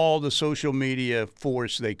with all the social media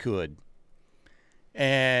force they could.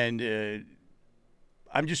 And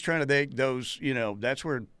I'm just trying to think those, that's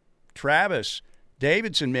where Travis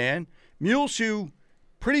Davidson, man, Muleshoe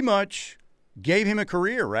pretty much gave him a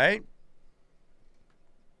career, right?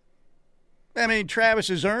 I mean, Travis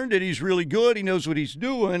has earned it. He's really good. He knows what he's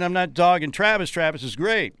doing. I'm not dogging Travis. Travis is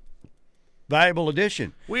great. Valuable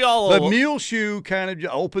addition. We all But owe, Muleshoe kind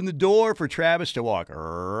of opened the door for Travis to walk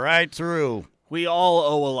right through. we all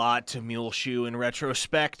owe a lot to Muleshoe in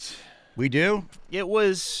retrospect. We do? It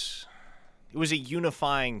was a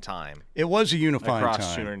unifying time It was a unifying across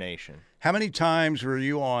time. Sooner Nation. How many times were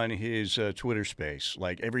you on his Twitter space?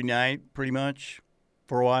 Like every night, pretty much,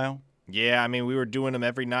 for a while? Yeah, I mean, we were doing them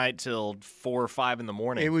every night till 4 or 5 in the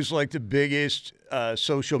morning. It was like the biggest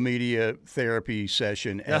social media therapy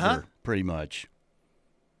session ever, pretty much.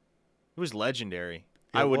 It was legendary.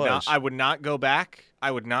 It I would was. not. I would not go back.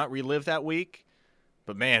 I would not relive that week.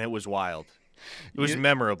 But man, it was wild. It was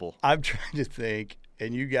memorable. I'm trying to think,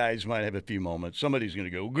 and you guys might have a few moments. Somebody's going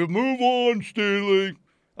to go, "Good, move on, Steely."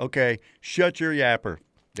 Okay, shut your yapper.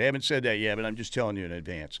 They haven't said that yet, but I'm just telling you in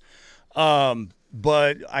advance.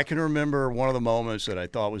 But I can remember one of the moments that I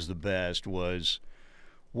thought was the best was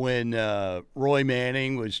when Roy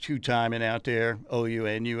Manning was two-timing out there, OU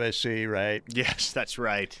and USC, right? Yes, that's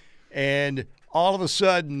right. And all of a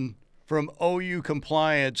sudden, from OU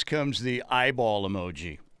compliance comes the eyeball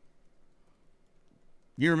emoji.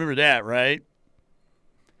 You remember that, right?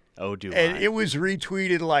 Oh, do And I? it was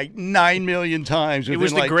retweeted like 9 million times. It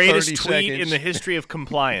was within the like greatest 30 tweet seconds. in the history of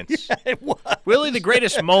compliance. It was. Really, the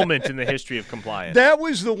greatest moment in the history of compliance. That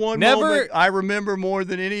was the one Never- moment I remember more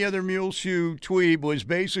than any other Muleshoe tweet was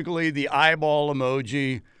basically the eyeball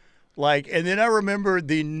emoji. Like, and then I remember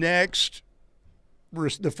the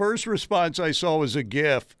first response I saw was a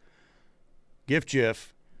GIF,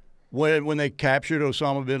 when they captured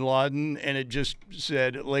Osama bin Laden, and it just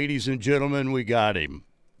said, "Ladies and gentlemen, we got him."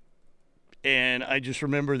 And I just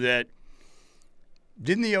remember that.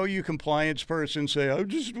 Didn't the OU compliance person say, "I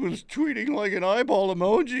just was tweeting like an eyeball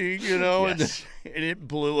emoji," you know, Yes. and it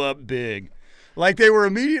blew up big. Like they were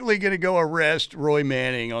immediately going to go arrest Roy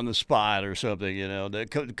Manning on the spot or something, you know. The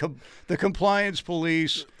compliance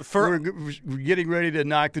police were getting ready to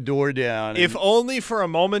knock the door down. If only for a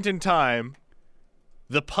moment in time,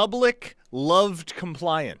 the public loved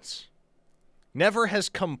compliance. Never has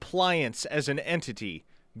compliance as an entity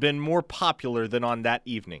been more popular than on that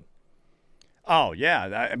evening. Oh,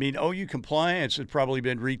 yeah. I mean, OU compliance had probably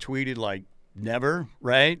been retweeted like never,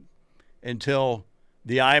 right? Until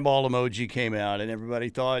the eyeball emoji came out and everybody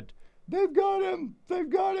thought, they've got him. They've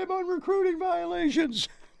got him on recruiting violations.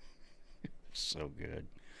 So good.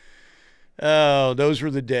 Oh, those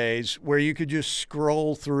were the days where you could just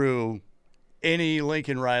scroll through any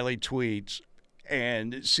Lincoln Riley tweets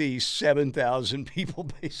and see 7,000 people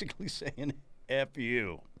basically saying F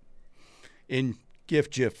you in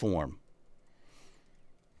GIF form.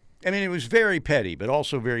 I mean, it was very petty, but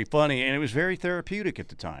also very funny, and it was very therapeutic at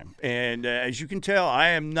the time. And as you can tell, I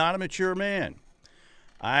am not a mature man.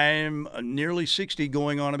 I'm nearly 60,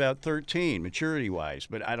 going on about 13, maturity-wise,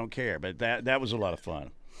 but I don't care. But that was a lot of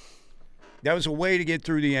fun. That was a way to get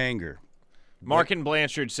through the anger. Mark and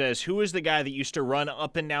Blanchard says, who is the guy that used to run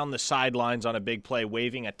up and down the sidelines on a big play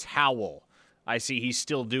waving a towel? I see he's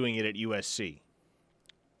still doing it at USC.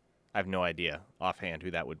 I have no idea offhand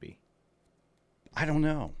who that would be. I don't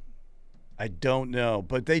know.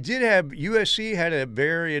 But they did have – USC had a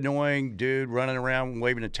very annoying dude running around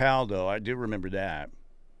waving a towel, though. I do remember that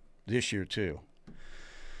this year, too.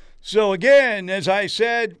 So, again, as I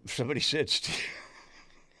said – somebody said,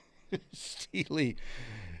 Steely,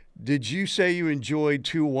 did you say you enjoyed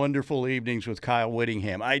 2 wonderful evenings with Kyle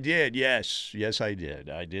Whittingham? I did, yes. Yes, I did.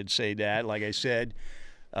 I did say that. Like I said,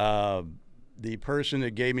 the person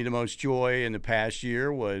that gave me the most joy in the past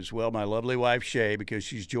year was, well, my lovely wife, Shay, because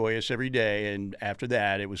she's joyous every day. And after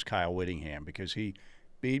that, it was Kyle Whittingham because he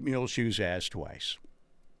beat Muleshoe's ass twice.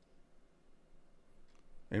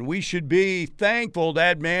 And we should be thankful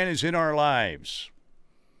that man is in our lives.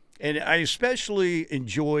 And I especially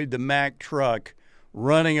enjoyed the Mack truck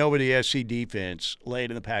running over the SC defense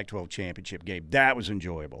late in the Pac-12 championship game. That was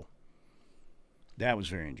enjoyable. That was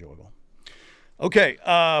very enjoyable. Okay,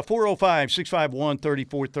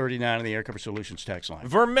 405-651-3439 on the Air Cover Solutions text line.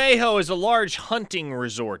 Vermejo is a large hunting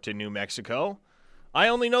resort in New Mexico. I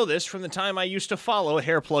only know this from the time I used to follow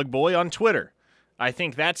Hairplug Boy on Twitter. I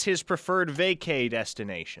think that's his preferred vacay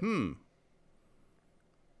destination.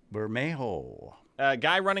 Vermejo.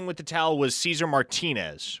 Guy running with the towel was Cesar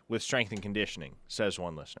Martinez with strength and conditioning, says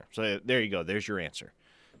one listener. So there you go. There's your answer.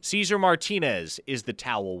 Cesar Martinez is the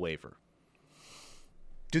towel waiver.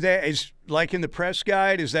 Is like in the press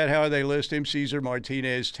guide, is that how they list him? Cesar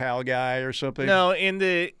Martinez, towel guy or something? No,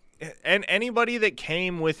 and anybody that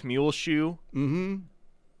came with Muleshoe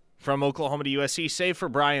from Oklahoma to USC, save for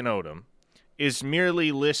Brian Odom, is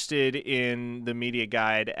merely listed in the media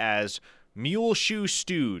guide as Muleshoe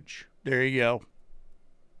Stooge. There you go.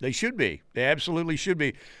 They should be. They absolutely should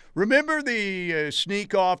be. Remember the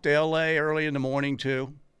sneak off to L.A. early in the morning,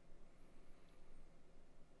 too?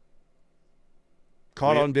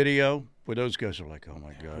 Caught on video. Where those guys are like, oh,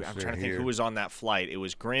 my gosh. I'm trying to think who was on that flight. It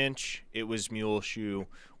was Grinch. It was Muleshoe.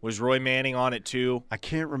 Was Roy Manning on it, too? I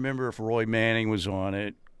can't remember if Roy Manning was on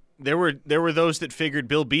it. There were those that figured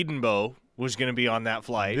Bill Bedenbaugh was going to be on that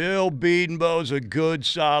flight. Bill Bedenbaugh's a good,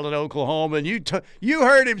 solid Oklahoman. You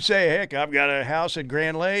heard him say, heck, I've got a house at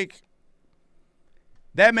Grand Lake.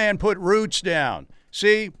 That man put roots down.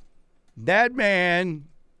 See, that man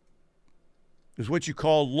is what you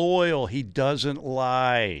call loyal. He doesn't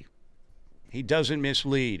lie. He doesn't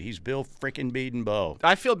mislead. He's Bill frickin' Bedenbaugh.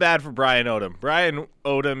 I feel bad for Brian Odom. Brian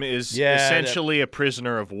Odom is essentially a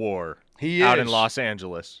prisoner of war out in Los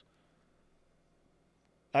Angeles.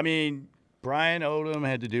 I mean, Brian Odom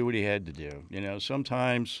had to do what he had to do. You know,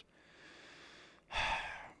 sometimes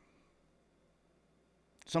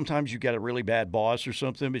you got a really bad boss or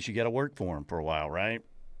something, but you got to work for him for a while, right?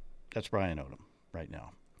 That's Brian Odom right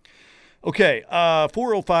now. Okay,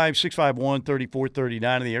 405-651-3439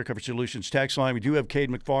 on the Air Comfort Solutions text line. We do have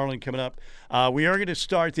Cade McFarland coming up. We are going to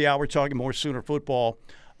start the hour talking more Sooner football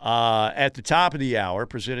at the top of the hour,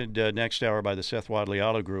 presented next hour by the Seth Wadley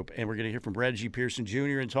Auto Group. And we're going to hear from Reggie Pearson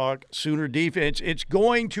Jr. and talk Sooner defense. It's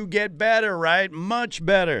going to get better, right? Much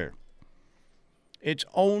better. It's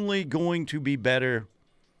only going to be better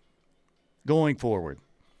going forward.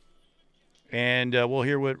 And we'll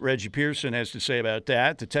hear what Reggie Pearson has to say about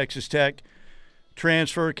that. The Texas Tech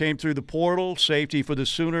transfer came through the portal. Safety for the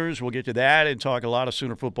Sooners. We'll get to that and talk a lot of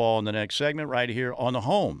Sooner football in the next segment right here on the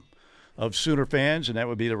home of Sooner fans, and that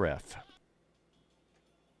would be the Ref.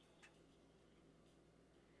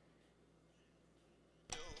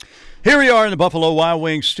 Here we are in the Buffalo Wild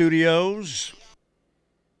Wings studios.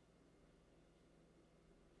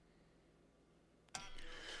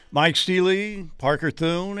 Mike Steele, Parker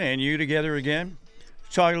Thune, and you together again.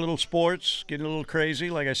 Talking a little sports, getting a little crazy.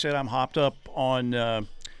 Like I said, I'm hopped up on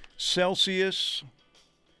Celsius,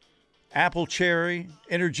 apple cherry,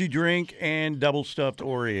 energy drink, and double stuffed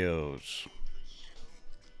Oreos.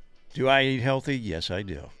 Do I eat healthy? Yes, I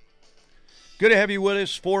do. Good to have you with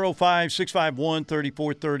us.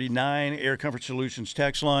 405-651-3439, Air Comfort Solutions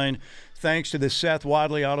text line. Thanks to the Seth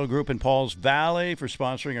Wadley Auto Group in Pauls Valley for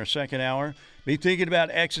sponsoring our second hour. Be thinking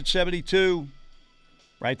about Exit 72.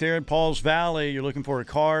 Right there in Pauls Valley, you're looking for a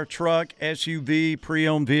car, truck, SUV,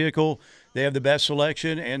 pre-owned vehicle. They have the best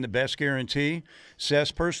selection and the best guarantee.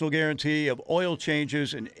 Seth's personal guarantee of oil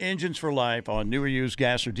changes and engines for life on new or used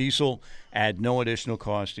gas or diesel at no additional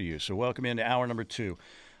cost to you. So welcome into hour number 2.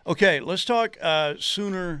 Okay, let's talk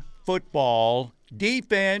Sooner football.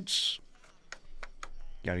 Defense,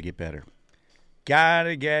 got to get better. Got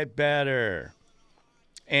to get better.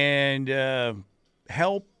 And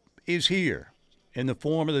help is here in the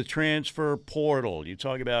form of the transfer portal. You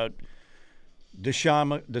talk about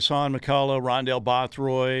Deshaun McCullough, Rondell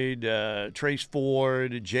Bothroyd, Trace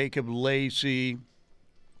Ford, Jacob Lacey,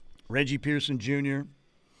 Reggie Pearson Jr.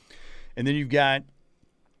 And then you've got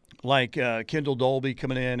like Kendall Dolby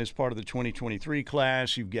coming in as part of the 2023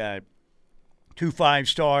 class. You've got 2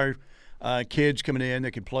 5-star kids coming in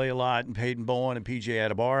that can play a lot, and Peyton Bowen and P.J.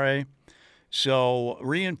 Adebawore. So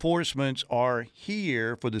reinforcements are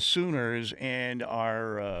here for the Sooners and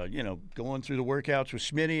are, going through the workouts with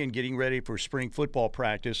Smitty and getting ready for spring football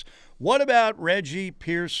practice. What about Reggie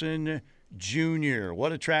Pearson Jr.?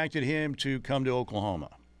 What attracted him to come to Oklahoma?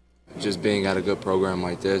 Just being at a good program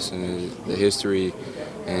like this and the history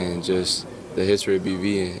and just the history of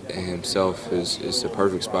BV and himself is the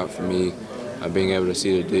perfect spot for me. Being able to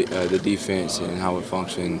see the defense and how it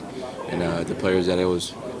functioned and the players that it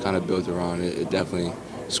was kind of built around, it definitely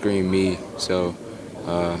screamed me. So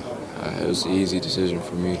it was an easy decision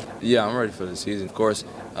for me. Yeah, I'm ready for the season. Of course,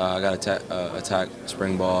 I got to attack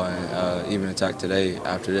spring ball and even attack today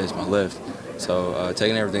after this, my lift. So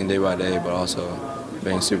taking everything day by day, but also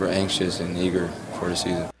being super anxious and eager for the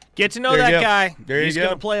season. Get to know that guy. There He's you go.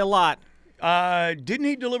 going to play a lot. Didn't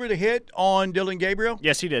he deliver the hit on Dylan Gabriel?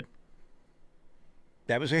 Yes, he did.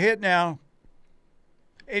 That was a hit now.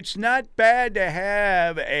 It's not bad to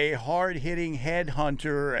have a hard-hitting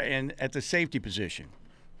headhunter at the safety position.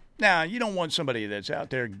 Now, you don't want somebody that's out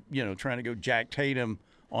there, trying to go Jack Tatum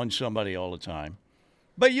on somebody all the time.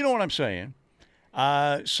 But you know what I'm saying.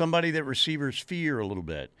 Somebody that receivers fear a little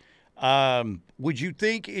bit. Would you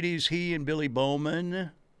think it is he and Billy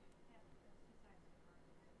Bowman,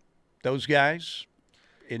 those guys,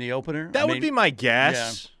 in the opener? That would be my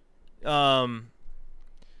guess. Yeah.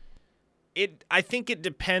 I think it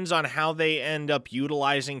depends on how they end up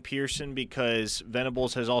utilizing Pearson because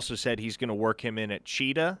Venables has also said he's going to work him in at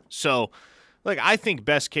Cheetah. So Look, I think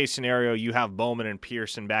best case scenario, you have Bowman and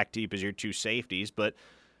Pearson back deep as your two safeties, but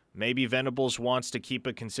maybe Venables wants to keep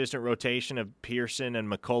a consistent rotation of Pearson and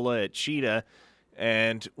McCullough at Cheetah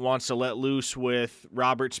and wants to let loose with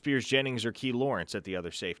Robert Spears-Jennings or Key Lawrence at the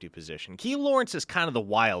other safety position. Key Lawrence is kind of the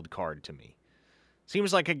wild card to me.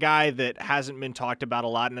 Seems like a guy that hasn't been talked about a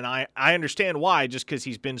lot, and I understand why, just because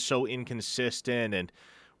he's been so inconsistent and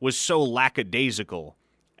was so lackadaisical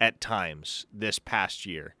at times this past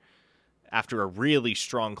year. After a really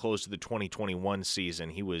strong close to the 2021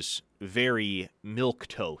 season, he was very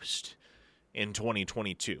milquetoast in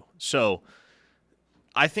 2022. So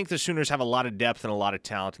I think the Sooners have a lot of depth and a lot of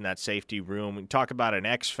talent in that safety room. We talk about an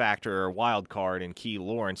X factor or wild card in Key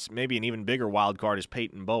Lawrence. Maybe an even bigger wild card is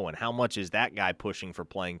Peyton Bowen. How much is that guy pushing for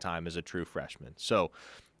playing time as a true freshman? So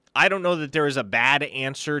I don't know that there is a bad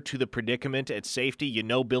answer to the predicament at safety. You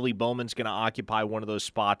know Billy Bowman's going to occupy one of those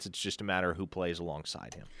spots. It's just a matter of who plays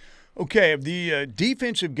alongside him. Okay, of the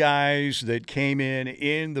defensive guys that came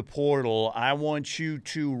in the portal, I want you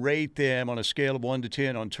to rate them on a scale of 1 to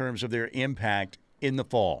 10 on terms of their impact in the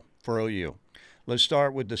fall for OU. Let's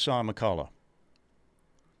start with Dasan McCullough.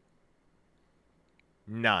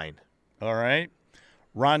 9. All right.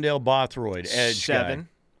 Rondell Bothroyd, edge 7.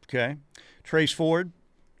 Guy. Okay. Trace Ford.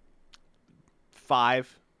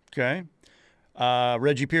 5. Okay.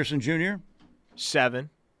 Reggie Pearson Jr. 7.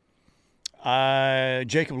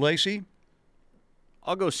 Jacob Lacey.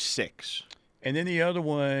 I'll go 6. And then the other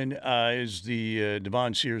one is the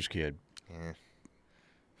Devon Sears kid.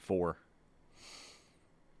 4.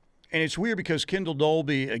 And it's weird because Kendall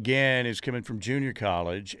Dolby, again, is coming from junior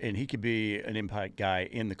college, and he could be an impact guy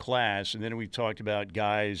in the class. And then we've talked about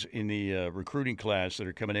guys in the recruiting class that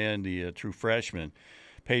are coming in, the true freshmen,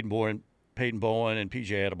 Peyton Bowen and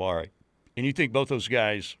P.J. Adebawore. And you think both those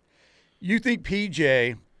guys – you think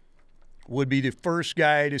P.J. would be the first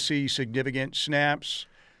guy to see significant snaps,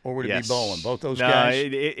 or would it be Bowen? Both those guys?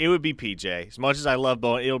 No, it would be P.J. As much as I love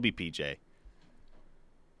Bowen, it'll be P.J.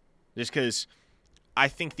 Just because – I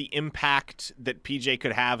think the impact that PJ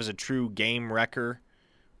could have as a true game wrecker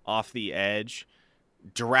off the edge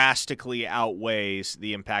drastically outweighs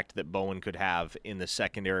the impact that Bowen could have in the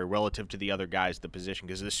secondary relative to the other guys at the position.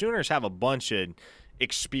 Because the Sooners have a bunch of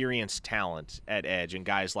experienced talent at edge, and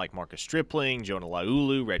guys like Marcus Stripling, Jonah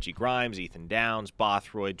Laulu, Reggie Grimes, Ethan Downs,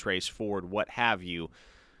 Bothroyd, Trace Ford, what have you.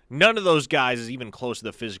 None of those guys is even close to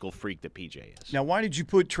the physical freak that PJ is. Now, why did you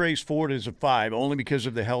put Trace Ford as a 5? Only because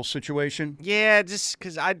of the health situation? Yeah, just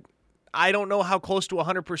because I don't know how close to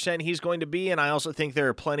 100% he's going to be, and I also think there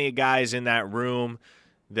are plenty of guys in that room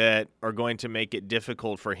that are going to make it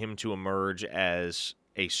difficult for him to emerge as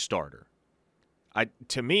a starter.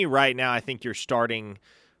 To me, right now, I think you're starting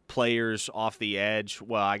players off the edge.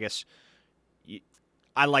 Well, I guess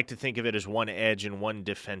I like to think of it as one edge and one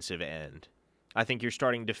defensive end. I think your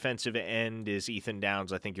starting defensive end is Ethan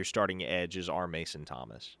Downs. I think your starting edge is R. Mason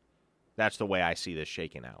Thomas. That's the way I see this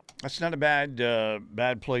shaking out. That's not a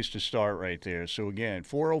bad place to start right there. So, again,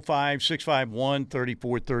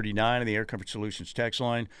 405-651-3439 on the Air Comfort Solutions text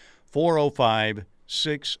line,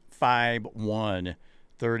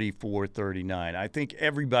 405-651-3439. I think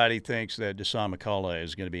everybody thinks that Dasan McCullough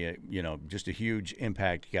is going to be just a huge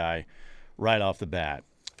impact guy right off the bat.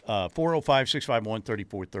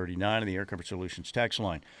 405-651-3439 on the Air Comfort Solutions text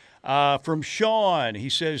line. From Sean, he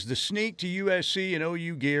says, the sneak to USC and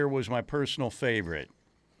OU gear was my personal favorite.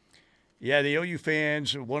 Yeah, the OU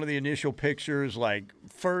fans, one of the initial pictures, like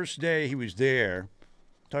first day he was there,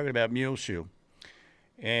 talking about Muleshoe.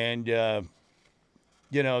 And, the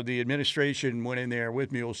administration went in there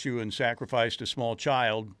with Muleshoe and sacrificed a small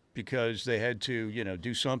child because they had to,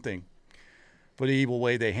 do something for the evil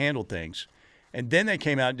way they handled things. And then they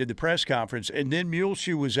came out and did the press conference, and then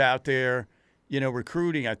Muleshoe was out there,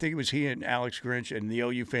 recruiting. I think it was he and Alex Grinch and the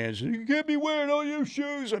OU fans. You can't be wearing OU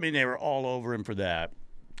shoes. I mean, they were all over him for that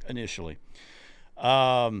initially.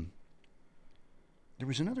 There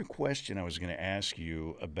was another question I was going to ask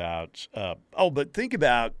you about. But think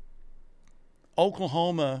about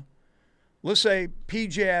Oklahoma. Let's say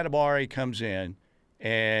P.J. Adebawore comes in,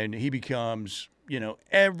 and he becomes,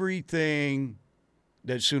 everything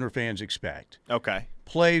that Sooner fans expect. Okay.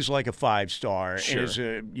 Plays like a 5-star. Sure.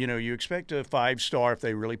 And you expect a 5-star if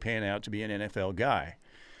they really pan out to be an NFL guy.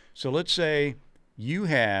 So let's say you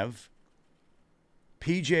have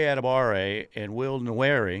P.J. Adebawore and Will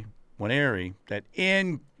Nwaneri, that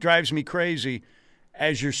drives me crazy,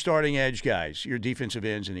 as your starting edge guys, your defensive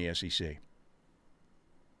ends in the SEC.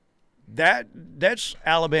 That's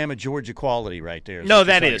Alabama, Georgia quality right there. No,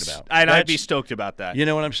 that is. I'd be stoked about that. You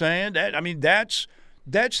know what I'm saying?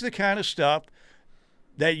 That's the kind of stuff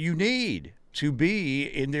that you need to be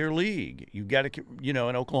in their league. You've got to,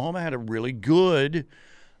 and Oklahoma had a really good,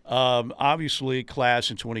 obviously,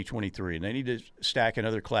 class in 2023, and they need to stack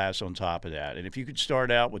another class on top of that. And if you could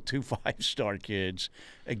start out with 2 5-star kids,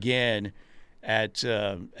 again, at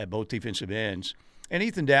both defensive ends, and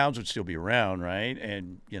Ethan Downs would still be around, right?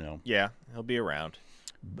 And, Yeah, he'll be around.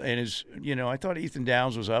 And I thought Ethan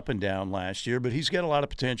Downs was up and down last year, but he's got a lot of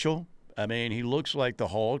potential. I mean, he looks like the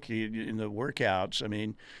Hulk in the workouts. I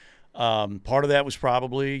mean, part of that was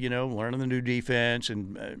probably, learning the new defense,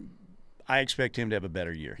 and I expect him to have a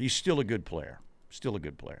better year. He's still a good player.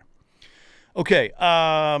 Okay,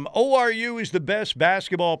 ORU is the best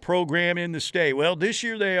basketball program in the state. Well, this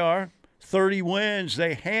year they are. 30 wins.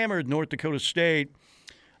 They hammered North Dakota State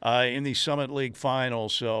in the Summit League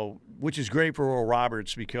Finals, which is great for Oral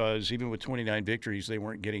Roberts because even with 29 victories, they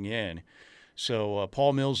weren't getting in. So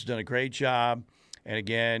Paul Mills has done a great job. And,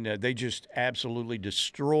 again, they just absolutely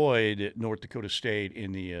destroyed North Dakota State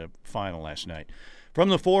in the final last night. From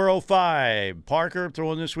the 405, Parker,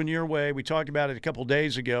 throwing this one your way. We talked about it a couple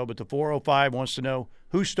days ago, but the 405 wants to know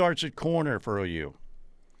who starts at corner for OU.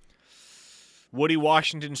 Woody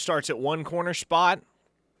Washington starts at one corner spot.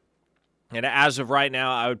 And as of right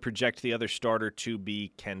now, I would project the other starter to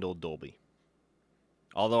be Kendall Dolby.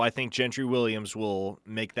 Although I think Gentry Williams will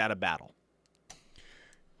make that a battle.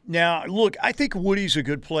 Now, look, I think Woody's a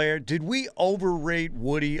good player. Did we overrate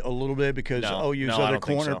Woody a little bit because OU's other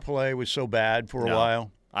corner play was so bad for a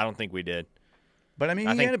while? I don't think we did. But, I mean,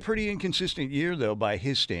 he had a pretty inconsistent year, though, by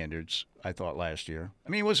his standards, I thought, last year. I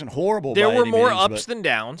mean, he wasn't horrible by any means. There were more ups than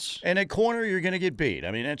downs. And at corner, you're going to get beat. I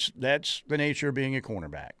mean, that's the nature of being a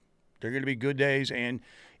cornerback. There are going to be good days, and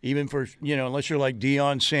even for, unless you're like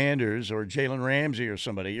Deion Sanders or Jalen Ramsey or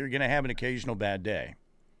somebody, you're going to have an occasional bad day.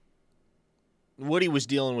 Woody was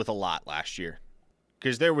dealing with a lot last year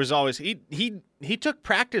because there was always he took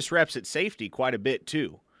practice reps at safety quite a bit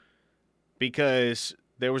too because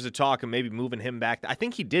there was a talk of maybe moving him back. I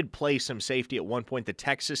think he did play some safety at one point. The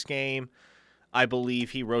Texas game, I believe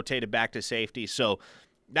he rotated back to safety. So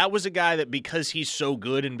that was a guy that because he's so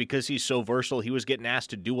good and because he's so versatile, he was getting asked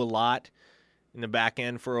to do a lot in the back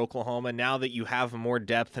end for Oklahoma. Now that you have more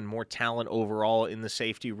depth and more talent overall in the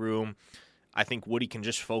safety room, I think Woody can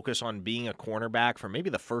just focus on being a cornerback for maybe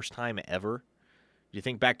the first time ever. You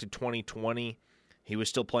think back to 2020, he was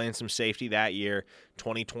still playing some safety that year.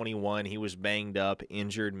 2021, he was banged up,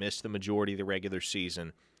 injured, missed the majority of the regular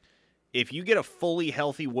season. If you get a fully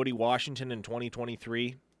healthy Woody Washington in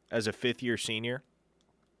 2023 as a fifth-year senior,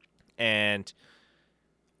 and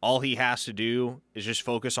all he has to do is just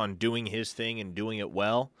focus on doing his thing and doing it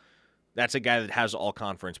well, that's a guy that has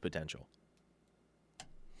all-conference potential.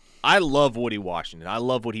 I love Woody Washington. I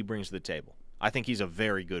love what he brings to the table. I think he's a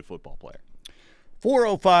very good football player.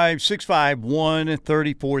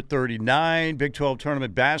 405-651-3439. Big 12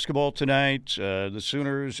 tournament basketball tonight. The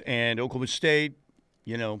Sooners and Oklahoma State,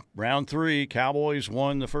 round 3. Cowboys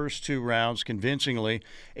won the first 2 rounds convincingly.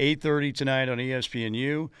 8:30 tonight on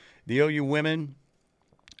ESPNU. The OU women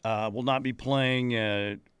will not be playing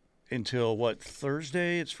until,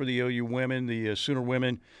 Thursday? It's for the OU women, the Sooner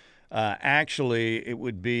women. Actually, it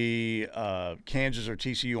would be Kansas or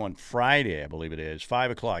TCU on Friday, I believe it is.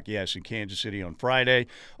 5 o'clock, yes, in Kansas City on Friday.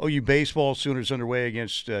 OU baseball, Sooners underway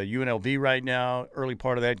against UNLV right now, early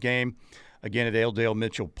part of that game. Again, at Airedale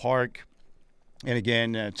Mitchell Park. And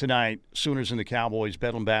again, tonight, Sooners and the Cowboys,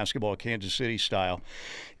 Bedlam basketball, Kansas City style,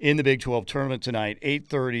 in the Big 12 tournament tonight,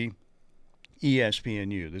 8:30.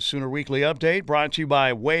 ESPNU. The Sooner Weekly Update brought to you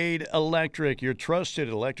by Wade Electric, your trusted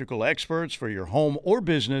electrical experts for your home or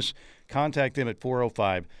business. Contact them at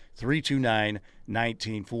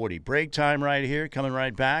 405-329-1940. Break time right here. Coming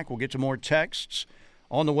right back. We'll get to more texts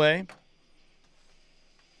on the way.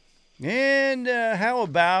 And how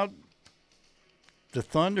about the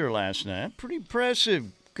Thunder last night? Pretty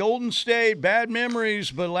impressive. Golden State, bad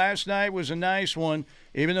memories, but last night was a nice one.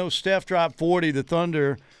 Even though Steph dropped 40, the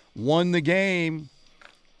Thunder won the game.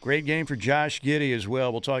 Great game for Josh Giddey as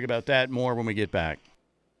well. We'll talk about that more when we get back.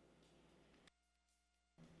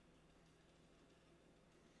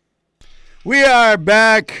 We are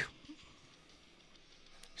back.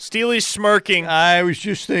 Steely's smirking. I was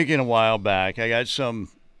just thinking a while back. I got some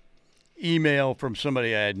email from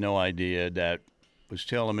somebody I had no idea that was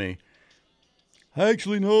telling me, I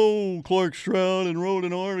actually know Clark Stroud and wrote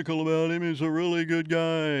an article about him. He's a really good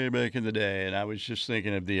guy back in the day. And I was just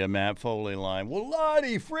thinking of the Matt Foley line. Well,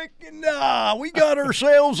 Lottie, frickin' we got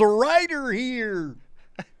ourselves a writer here.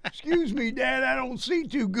 Excuse me, Dad, I don't see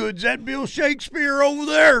too good. Is that Bill Shakespeare over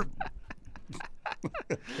there?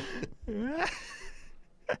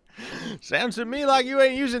 Sounds to me like you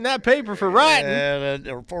ain't using that paper for writing.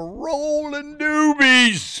 And for rolling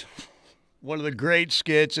doobies. One of the great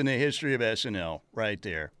skits in the history of SNL right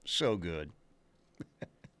there. So good.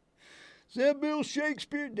 Is that Bill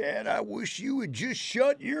Shakespeare? Dad, I wish you would just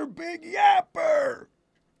shut your big yapper.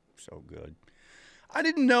 So good. I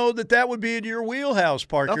didn't know that would be in your wheelhouse,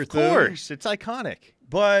 Parker. Of course. It's iconic.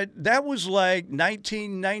 But that was like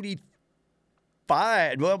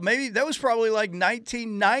 1995. Well, maybe that was probably like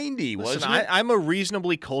 1990, wasn't it? I'm a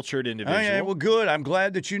reasonably cultured individual. Oh, yeah, well, good. I'm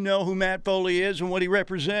glad that you know who Matt Foley is and what he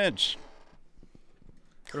represents.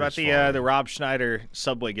 What about the Rob Schneider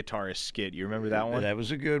Subway guitarist skit? You remember that one? That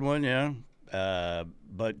was a good one, yeah.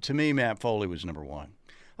 But to me, Matt Foley was number one.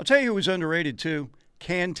 I'll tell you who was underrated, too.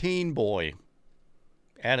 Canteen Boy,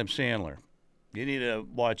 Adam Sandler. You need to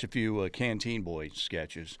watch a few Canteen Boy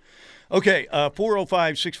sketches. Okay,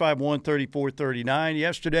 405-651-3439.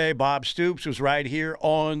 Yesterday, Bob Stoops was right here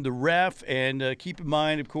on the ref. And keep in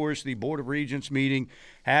mind, of course, the Board of Regents meeting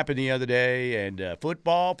happened the other day. And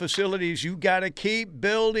football facilities, you got to keep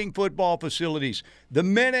building football facilities. The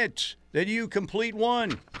minute that you complete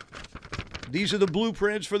one, these are the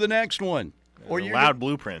blueprints for the next one. Or loud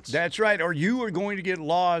blueprints. That's right. Or you are going to get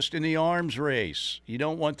lost in the arms race. You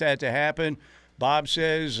don't want that to happen. Bob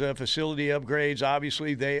says facility upgrades,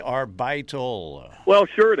 obviously, they are vital. Well,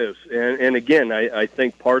 sure it is. And again, I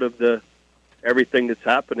think part of everything that's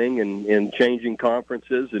happening and changing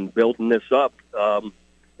conferences and building this up,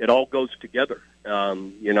 it all goes together.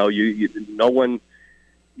 You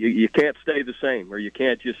can't stay the same, or you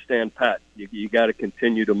can't just stand pat. You got to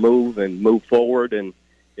continue to move and move forward. And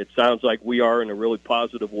it sounds like we are in a really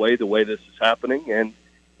positive way, the way this is happening.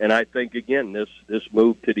 And I think, again, this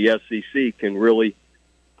move to the SEC can really,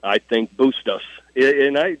 I think, boost us.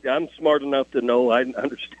 And I'm smart enough to know, I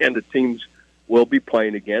understand the teams will be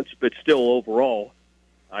playing against, but still overall,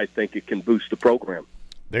 I think it can boost the program.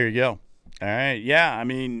 There you go. All right. Yeah, I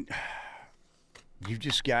mean, you've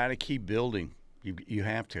just got to keep building. You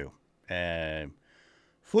have to.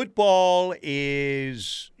 Football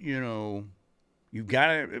is, you've got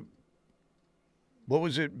to – what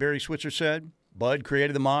was it Barry Switzer said? Bud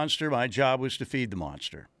created the monster. My job was to feed the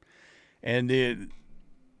monster. And the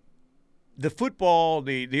football,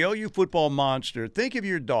 the OU football monster, think of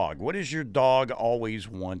your dog. What is your dog always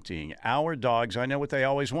wanting? Our dogs, I know what they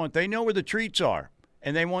always want. They know where the treats are,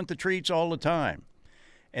 and they want the treats all the time.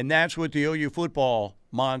 And that's what the OU football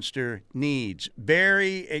monster needs.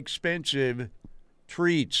 Very expensive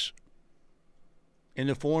treats in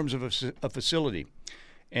the forms of a facility.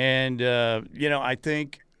 And, I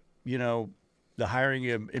think, the hiring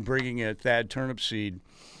and bringing a Thad Turnipseed,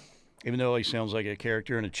 even though he sounds like a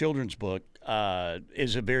character in a children's book,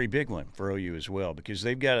 is a very big one for OU as well, because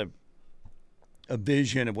they've got a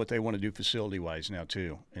vision of what they want to do facility-wise now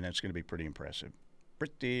too, and that's going to be pretty impressive.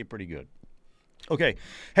 Pretty good. Okay.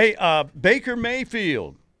 Hey, Baker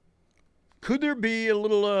Mayfield. Could there be a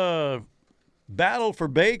little battle for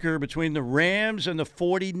Baker between the Rams and the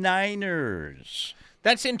 49ers?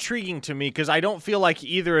 That's intriguing to me because I don't feel like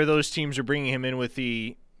either of those teams are bringing him in with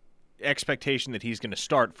the expectation that he's going to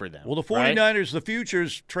start for them. Well, the 49ers, right? The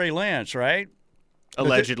future's Trey Lance, right?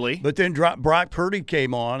 Allegedly. But then Brock Purdy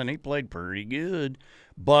came on, and he played pretty good.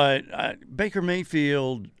 But Baker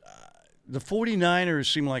Mayfield, the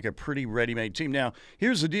 49ers seem like a pretty ready-made team. Now,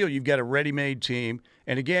 here's the deal. You've got a ready-made team.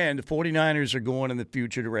 And, again, the 49ers are going in the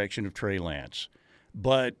future direction of Trey Lance.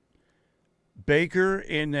 But Baker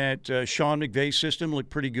in that Sean McVay system looked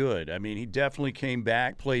pretty good. I mean, he definitely came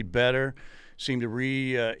back, played better, seemed to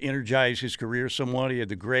re-energize his career somewhat. He had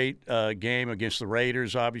the great game against the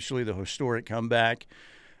Raiders, obviously, the historic comeback.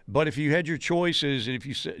 But if you had your choices, and if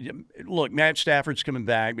you said, look, Matt Stafford's coming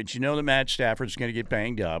back, but you know that Matt Stafford's going to get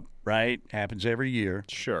banged up, right? Happens every year.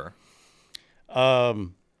 Sure.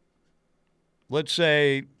 Let's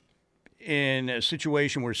say in a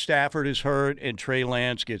situation where Stafford is hurt and Trey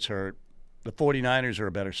Lance gets hurt, the 49ers are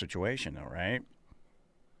a better situation, though, right?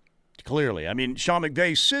 Clearly. I mean, Sean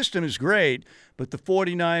McVay's system is great, but the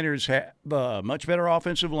 49ers have a much better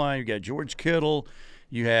offensive line. You got George Kittle.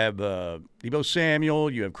 You have Deebo Samuel.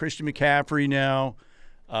 You have Christian McCaffrey now.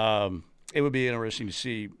 It would be interesting to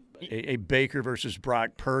see a Baker versus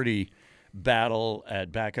Brock Purdy battle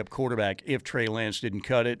at backup quarterback if Trey Lance didn't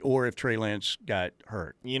cut it or if Trey Lance got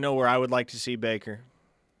hurt. You know where I would like to see Baker?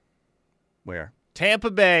 Where? Tampa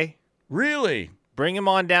Bay. Really? Bring him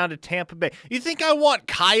on down to Tampa Bay. You think I want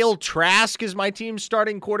Kyle Trask as my team's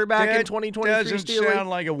starting quarterback in 2023? Doesn't sound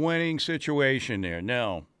like a winning situation there.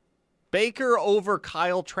 No. Baker over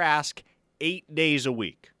Kyle Trask 8 days a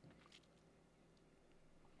week.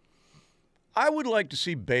 I would like to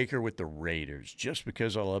see Baker with the Raiders just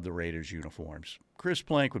because I love the Raiders uniforms. Chris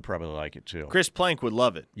Plank would probably like it too. Chris Plank would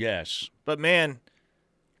love it. Yes. But, man,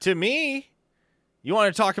 to me, you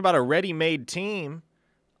want to talk about a ready-made team,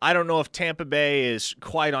 I don't know if Tampa Bay is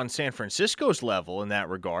quite on San Francisco's level in that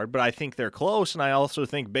regard, but I think they're close, and I also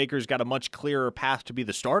think Baker's got a much clearer path to be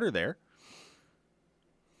the starter there.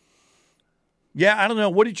 Yeah, I don't know.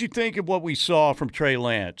 What did you think of what we saw from Trey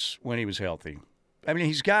Lance when he was healthy? I mean,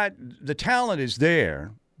 he's got – the talent is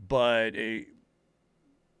there, but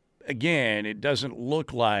again, it doesn't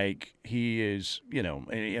look like he is –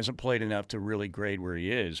 and he hasn't played enough to really grade where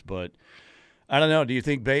he is. But I don't know. Do you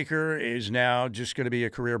think Baker is now just going to be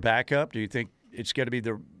a career backup? Do you think it's going to be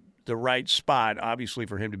the right spot, obviously,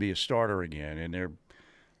 for him to be a starter again? And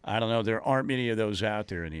I don't know. There aren't many of those out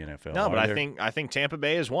there in the NFL. No, but I think Tampa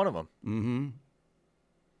Bay is one of them. Mm-hmm.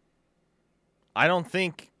 I don't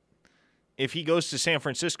think – if he goes to San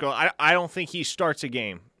Francisco, I don't think he starts a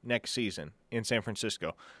game next season in San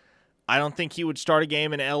Francisco. I don't think he would start a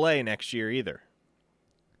game in L.A. next year either.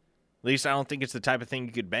 At least I don't think it's the type of thing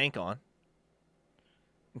you could bank on.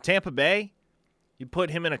 In Tampa Bay, you put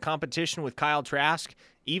him in a competition with Kyle Trask,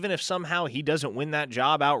 even if somehow he doesn't win that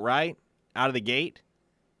job outright, out of the gate,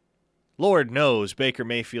 Lord knows Baker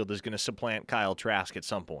Mayfield is going to supplant Kyle Trask at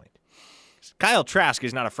some point. Kyle Trask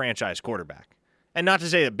is not a franchise quarterback. And not to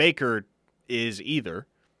say that Baker is either.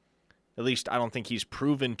 At least I don't think he's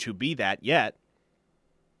proven to be that yet.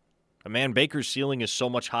 But man, Baker's ceiling is so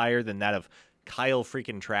much higher than that of Kyle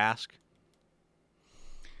freaking Trask.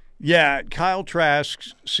 Yeah, Kyle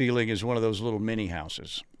Trask's ceiling is one of those little mini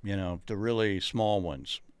houses, the really small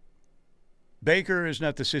ones. Baker is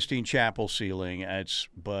not the Sistine Chapel ceiling,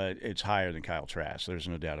 but it's higher than Kyle Trask. There's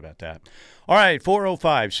no doubt about that. All right,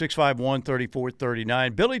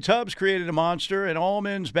 405-651-3439. Billy Tubbs created a monster, and all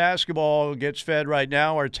men's basketball gets fed right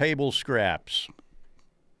now are table scraps.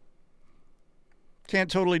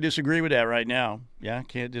 Can't totally disagree with that right now. Yeah,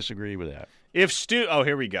 can't disagree with that.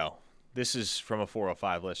 Here we go. This is from a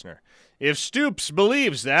 405 listener. If Stoops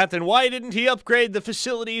believes that, then why didn't he upgrade the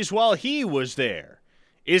facilities while he was there?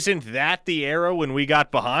 Isn't that the era when we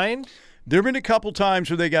got behind? There have been a couple times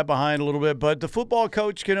where they got behind a little bit, but the football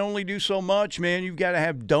coach can only do so much, man. You've got to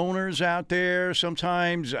have donors out there.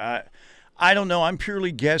 Sometimes, I don't know. I'm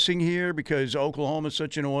purely guessing here because Oklahoma is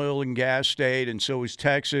such an oil and gas state, and so is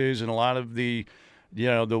Texas, and a lot of the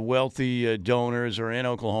wealthy donors are in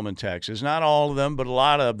Oklahoma and Texas. Not all of them, but a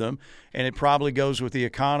lot of them, and it probably goes with the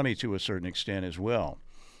economy to a certain extent as well.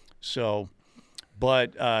 So –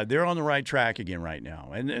 but they're on the right track again right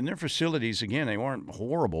now. And their facilities, again, they weren't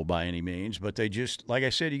horrible by any means, but they just, like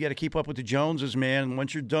I said, you got to keep up with the Joneses, man. And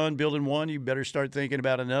once you're done building one, you better start thinking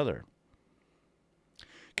about another.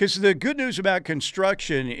 Because the good news about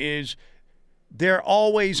construction is they're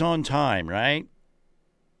always on time, right?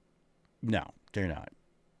 No, they're not.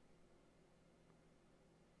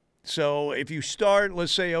 So if you start,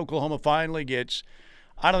 let's say Oklahoma finally gets –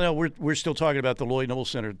 I don't know. We're still talking about the Lloyd Noble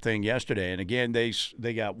Center thing yesterday, and again, they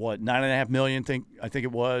got what $9.5 million. I think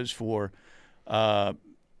it was for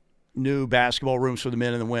new basketball rooms for the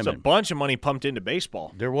men and the women. It's a bunch of money pumped into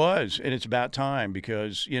baseball. There was, and it's about time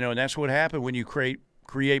because and that's what happened when you create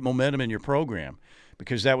momentum in your program,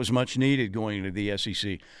 because that was much needed going into the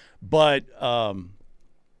SEC. But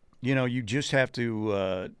you just have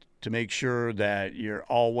to make sure that you're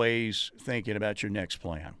always thinking about your next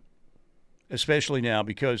plan. Especially now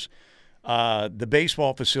because the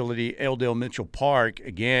baseball facility, Airedale Mitchell Park,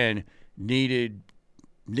 again, needed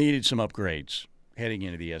some upgrades heading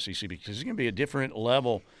into the SEC because it's going to be a different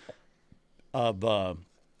level of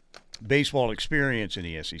baseball experience in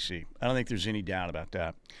the SEC. I don't think there's any doubt about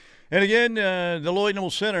that. And again, the Lloyd Noble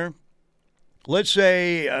Center, let's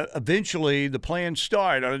say eventually the plans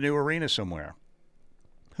start on a new arena somewhere.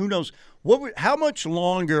 Who knows? How much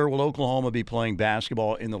longer will Oklahoma be playing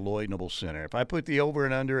basketball in the Lloyd Noble Center? If I put the over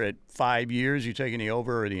and under at 5 years, you taking the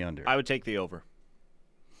over or the under? I would take the over.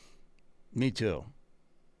 Me too.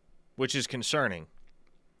 Which is concerning.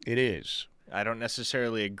 It is. I don't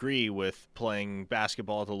necessarily agree with playing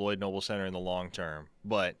basketball at the Lloyd Noble Center in the long term,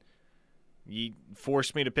 but you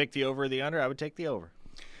forced me to pick the over or the under, I would take the over.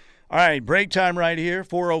 All right, break time right here,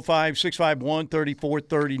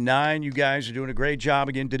 405-651-3439. You guys are doing a great job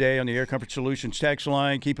again today on the Air Comfort Solutions text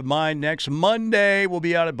line. Keep in mind, next Monday we'll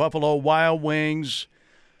be out at Buffalo Wild Wings.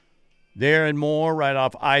 There and more right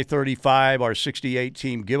off I-35, our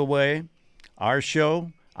 68-team giveaway. Our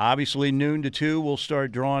show, obviously noon to 2. We'll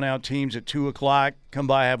start drawing out teams at 2 o'clock. Come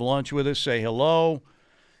by, have lunch with us, say hello,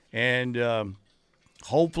 and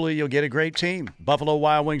hopefully you'll get a great team. Buffalo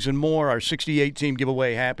Wild Wings and more, our 68-team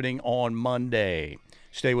giveaway happening on Monday.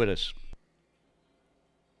 Stay with us.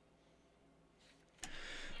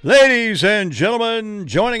 Ladies and gentlemen,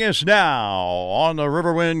 joining us now on the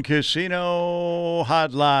Riverwind Casino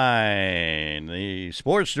Hotline, the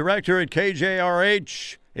sports director at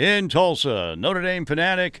KJRH in Tulsa, Notre Dame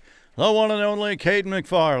fanatic, the one and only Caden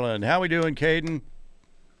McFarland. How we doing, Caden?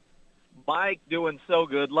 Mike, doing so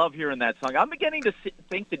good. Love hearing that song. I'm beginning to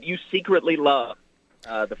think that you secretly love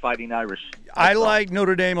the Fighting Irish. I like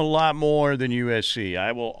Notre Dame a lot more than USC.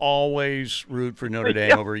 I will always root for Notre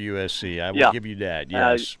Dame over USC. I will give you that,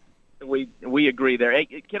 yes. We agree there. Hey,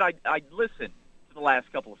 kid, I listened to the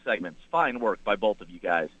last couple of segments. Fine work by both of you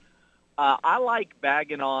guys. I like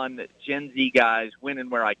bagging on Gen Z guys winning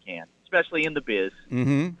where I can, especially in the biz,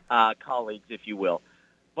 colleagues, if you will.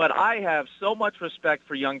 But I have so much respect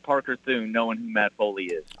for young Parker Thune, knowing who Matt Foley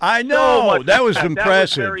is. I know. So that was impressive. That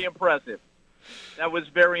was very impressive. That was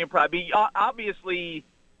very impressive. I mean, obviously,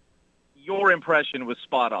 your impression was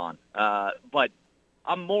spot on. But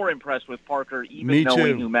I'm more impressed with Parker, even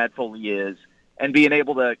knowing who Matt Foley is, and being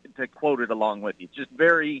able to quote it along with you. Just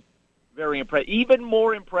very, very impressed. Even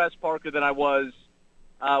more impressed, Parker, than I was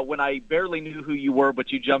when I barely knew who you were,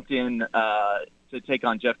 but you jumped in to take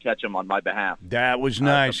on Jeff Ketchum on my behalf. That was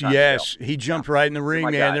nice. Yes, he jumped right in the ring,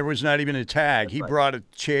 man. There was not even a tag. He brought a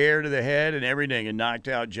chair to the head and everything and knocked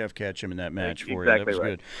out Jeff Ketchum in that match for you. That was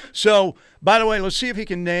good. So, by the way, let's see if he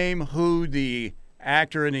can name who the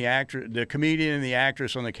actor and the comedian and the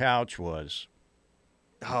actress on the couch was.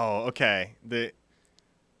 Oh, okay.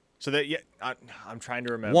 I'm trying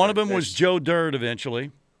to remember. One of them was Joe Dirt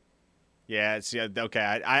eventually. Yeah,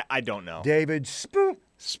 okay. I don't know. David Spade.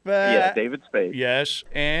 Yeah, David Spade. Yes.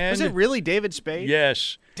 And was it really David Spade?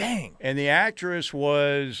 Yes. Dang. And the actress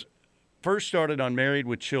first started on Married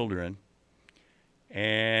with Children.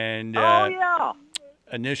 And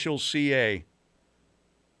initial CA.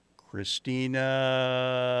 Christina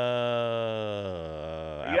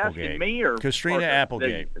Applegate. Asking me or Christina Parker?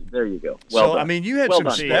 Applegate. There you go. Well done. I mean, you had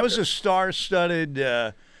done, that was a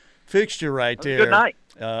star-studded fixture right there. Good night.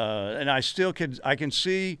 And I can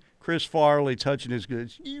see Chris Farley touching his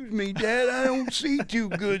goods. Excuse me, Dad, I don't see too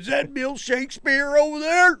good. Is that Bill Shakespeare over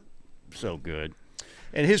there? So good.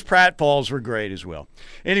 And his pratfalls were great as well.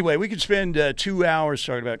 Anyway, we could spend 2 hours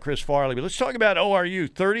talking about Chris Farley, but let's talk about ORU.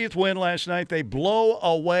 30th win last night. They blow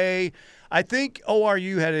away. I think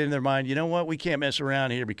ORU had it in their mind, you know what, we can't mess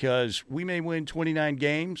around here because we may win 29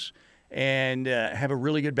 games and have a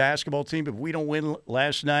really good basketball team, but if we don't win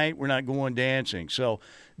last night, we're not going dancing. So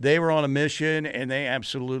they were on a mission, and they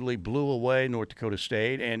absolutely blew away North Dakota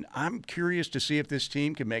State. And I'm curious to see if this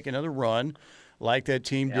team can make another run like that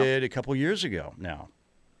team did a couple years ago now.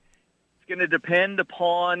 It's going to depend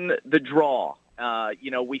upon the draw.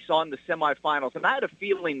 We saw in the semifinals, and I had a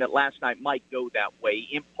feeling that last night might go that way,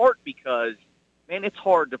 in part because, man, it's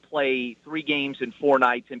hard to play 3 games in 4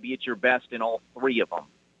 nights and be at your best in all 3 of them.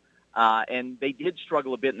 And they did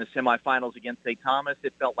struggle a bit in the semifinals against St. Thomas.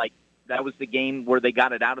 It felt like that was the game where they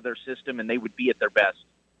got it out of their system and they would be at their best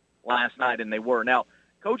last night, and they were. Now,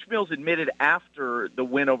 Coach Mills admitted after the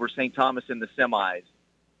win over St. Thomas in the semis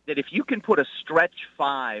that if you can put a stretch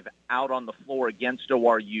 5 out on the floor against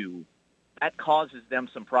ORU, that causes them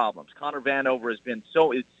some problems. Connor Vanover has been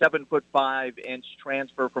 7'5"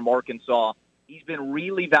 transfer from Arkansas. He's been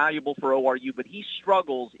really valuable for ORU, but he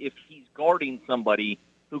struggles if he's guarding somebody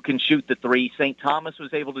who can shoot the 3. St. Thomas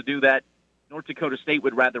was able to do that. North Dakota State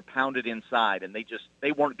would rather pound it inside, and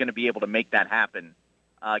they weren't going to be able to make that happen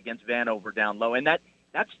against Vanover down low. And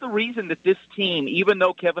that's the reason that this team, even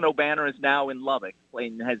though Kevin O'Banner is now in Lubbock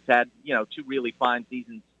and has had 2 really fine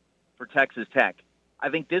seasons for Texas Tech, I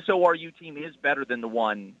think this ORU team is better than the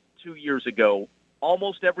one 2 years ago.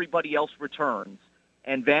 Almost everybody else returns,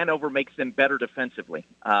 and Vanover makes them better defensively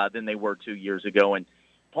than they were 2 years ago. And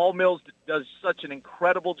Paul Mills does such an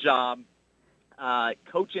incredible job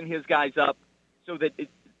coaching his guys up so that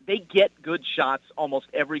they get good shots almost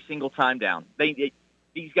every single time down.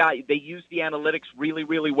 These guys, they use the analytics really,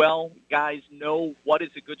 really well. Guys know what is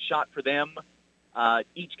a good shot for them.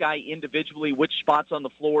 Each guy individually, which spots on the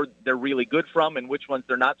floor they're really good from and which ones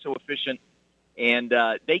they're not so efficient. And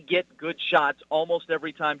they get good shots almost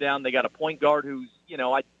every time down. They got a point guard who's,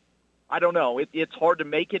 I don't know. It's hard to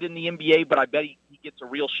make it in the NBA, but I bet he gets a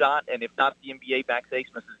real shot. And if not the NBA, Max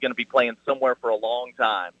Akesmith is going to be playing somewhere for a long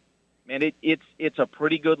time. Man, it's a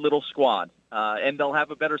pretty good little squad. And they'll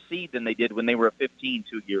have a better seed than they did when they were a 15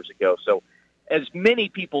 2 years ago. So as many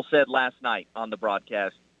people said last night on the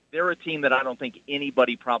broadcast, they're a team that I don't think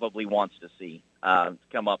anybody probably wants to see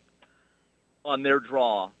come up on their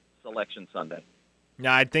draw Selection Sunday.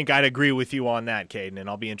 Yeah, I think I'd agree with you on that, Caden, and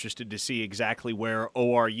I'll be interested to see exactly where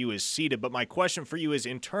ORU is seated. But my question for you is,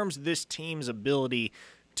 in terms of this team's ability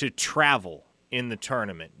to travel in the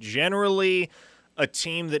tournament. Generally, a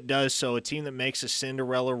team that does so, a team that makes a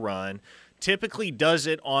Cinderella run, typically does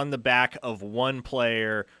it on the back of one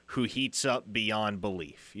player who heats up beyond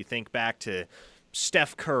belief. You think back to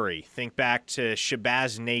Steph Curry, think back to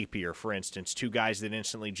Shabazz Napier, for instance, two guys that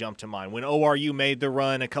instantly jump to mind. When ORU made the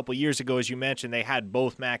run a couple years ago, as you mentioned, they had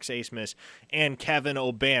both Max Abmas and Kevin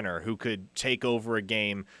O'Banner who could take over a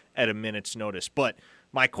game at a minute's notice. But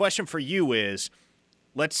my question for you is,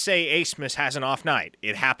 let's say Abmas has an off night.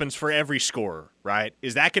 It happens for every scorer, right?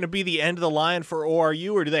 Is that going to be the end of the line for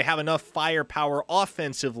ORU, or do they have enough firepower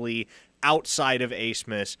offensively outside of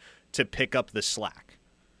Abmas to pick up the slack?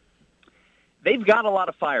 They've got a lot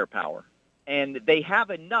of firepower, and they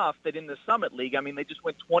have enough that in the Summit League, I mean, they just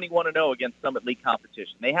went 21-0 against Summit League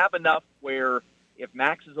competition. They have enough where if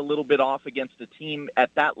Max is a little bit off against a team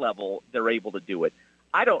at that level, they're able to do it.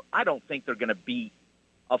 I don't think they're going to beat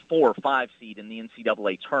a 4 or 5 seed in the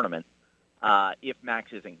NCAA tournament if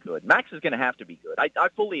Max isn't good. Max is going to have to be good. I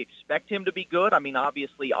fully expect him to be good. I mean,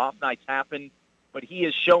 obviously off nights happen, but he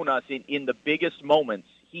has shown us in the biggest moments,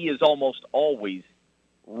 he is almost always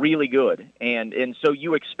really good. And so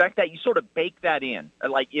you expect that. You sort of bake that in.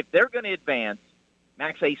 Like, if they're going to advance,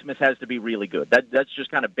 Max Abmas has to be really good. That's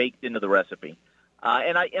just kind of baked into the recipe.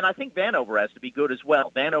 And I think Vanover has to be good as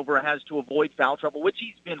well. Vanover has to avoid foul trouble, which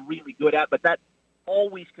he's been really good at, but that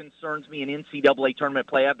always concerns me in NCAA tournament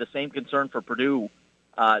play. I have the same concern for Purdue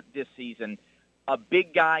this season. A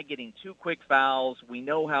big guy getting 2 quick fouls. We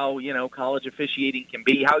know how, college officiating can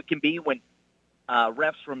be, how it can be when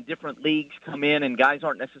refs from different leagues come in and guys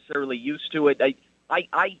aren't necessarily used to it.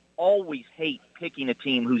 I always hate picking a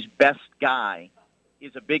team whose best guy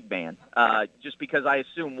is a big man, just because I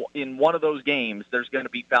assume in one of those games there's going to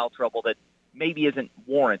be foul trouble that maybe isn't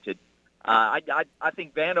warranted. I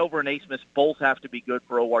think Vanover and Abmas both have to be good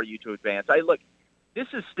for ORU to advance. Look, this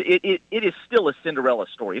is it is still a Cinderella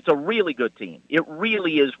story. It's a really good team. It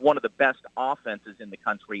really is one of the best offenses in the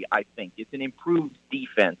country, I think. It's an improved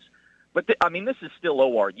defense. But, this is still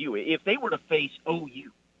ORU. If they were to face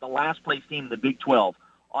OU, the last-place team in the Big 12,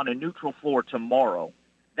 on a neutral floor tomorrow,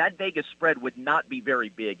 that Vegas spread would not be very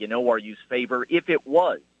big in ORU's favor if it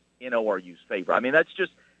was in ORU's favor.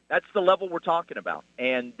 That's the level we're talking about.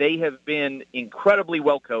 And they have been incredibly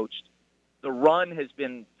well coached. The run has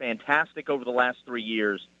been fantastic over the last 3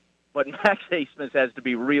 years. But Max Abmas has to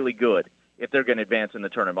be really good if they're going to advance in the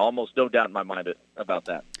tournament. Almost no doubt in my mind about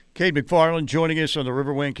that. Cade McFarland joining us on the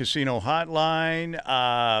Riverwind Casino Hotline.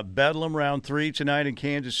 Bedlam round 3 tonight in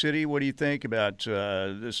Kansas City. What do you think about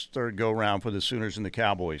this third go-round for the Sooners and the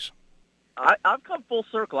Cowboys? I've come full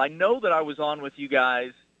circle. I know that I was on with you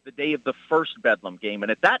guys the day of the first Bedlam game,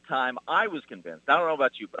 and at that time I was convinced, I don't know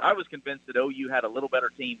about you, but I was convinced that OU had a little better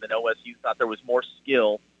team than OSU, thought there was more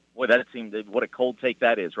skill. Boy, that seemed, what a cold take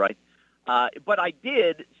that is, right? But I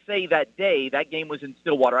did say that day, that game was in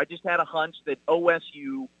Stillwater, I just had a hunch that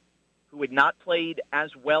OSU, who had not played as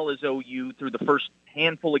well as OU through the first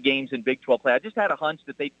handful of games in Big 12 play, I just had a hunch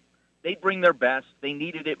that they'd bring their best. They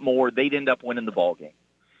needed it more. They'd end up winning the ball game.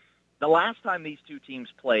 The last time these two teams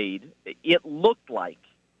played, it looked like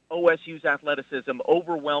OSU's athleticism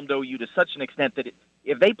overwhelmed OU to such an extent that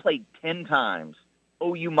if they played 10 times,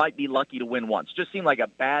 OU might be lucky to win once. Just seemed like a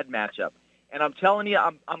bad matchup. And I'm telling you,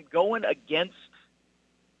 I'm going against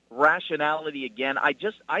rationality again.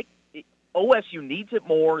 OSU needs it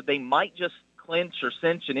more. They might just clinch or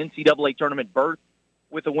cinch an NCAA tournament berth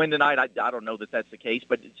with a win tonight. I don't know that that's the case,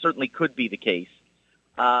 but it certainly could be the case.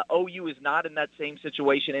 OU is not in that same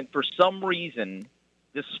situation, and for some reason,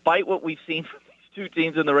 despite what we've seen from these two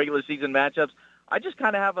teams in the regular season matchups, I just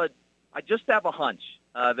have a hunch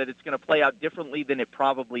that it's going to play out differently than it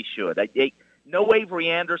probably should. No Avery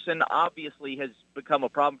Anderson obviously has become a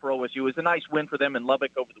problem for OSU. It was a nice win for them in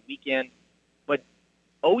Lubbock over the weekend, but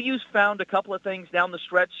OU's found a couple of things down the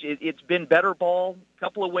stretch. It's been better ball, a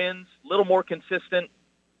couple of wins, a little more consistent.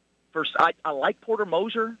 First, I like Porter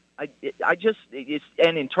Moser. And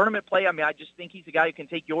in tournament play, I just think he's a guy who can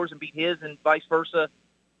take yours and beat his, and vice versa.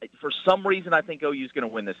 For some reason, I think OU's going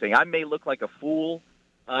to win this thing. I may look like a fool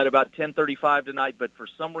at about 10:35 tonight, but for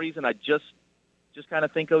some reason, I just kind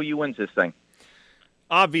of think OU wins this thing.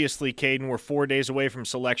 Obviously, Caden, we're 4 days away from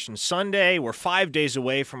Selection Sunday. We're 5 days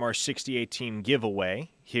away from our 68-team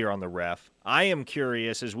giveaway here on the Ref. I am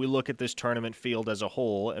curious, as we look at this tournament field as a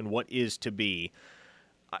whole and what is to be,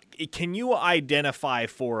 can you identify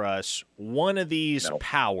for us one of these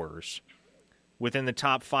powers within the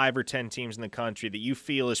top 5 or 10 teams in the country that you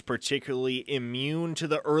feel is particularly immune to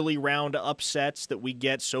the early round upsets that we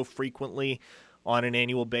get so frequently on an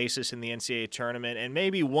annual basis in the NCAA tournament, and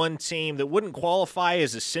maybe one team that wouldn't qualify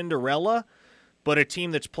as a Cinderella, but a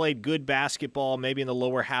team that's played good basketball, maybe in the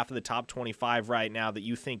lower half of the top 25 right now, that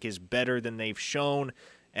you think is better than they've shown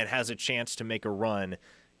and has a chance to make a run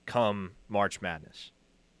come March Madness?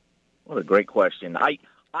 What a great question.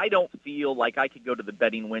 I don't feel like I could go to the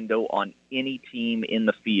betting window on any team in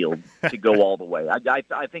the field to go all the way. I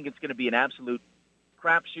think it's going to be an absolute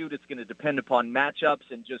crapshoot. It's going to depend upon matchups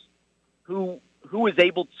and just who is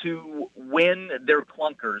able to win their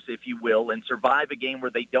clunkers, if you will, and survive a game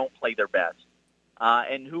where they don't play their best,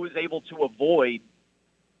 and who is able to avoid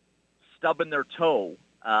stubbing their toe,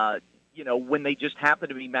 when they just happen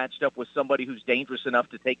to be matched up with somebody who's dangerous enough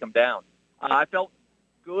to take them down. I felt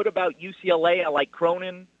good about UCLA. I like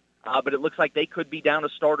Cronin, but it looks like they could be down a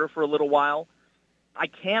starter for a little while. I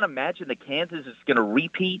can't imagine that Kansas is going to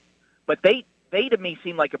repeat, but they to me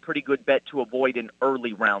seem like a pretty good bet to avoid an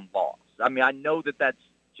early round loss. I mean, I know that that's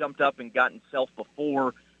jumped up and gotten self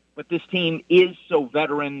before, but this team is so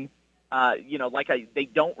veteran. They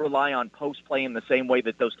don't rely on post play in the same way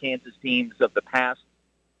that those Kansas teams of the past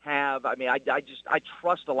have. I mean, I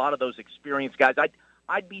trust a lot of those experienced guys.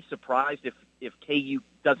 I'd be surprised if KU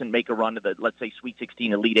doesn't make a run to the, let's say, Sweet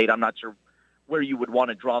 16, Elite 8. I'm not sure where you would want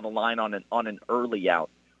to draw the line on an early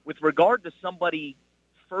out. With regard to somebody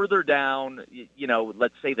further down,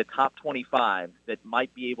 let's say the top 25 that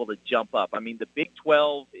might be able to jump up. I mean, the Big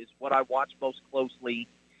 12 is what I watch most closely.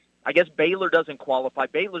 I guess Baylor doesn't qualify.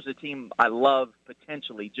 Baylor's a team I love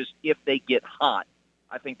potentially, just if they get hot.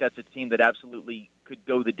 I think that's a team that absolutely could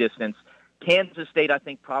go the distance. Kansas State, I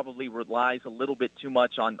think, probably relies a little bit too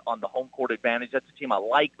much on the home court advantage. That's a team I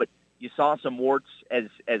like, but you saw some warts as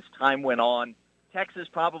time went on. Texas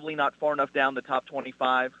probably not far enough down the top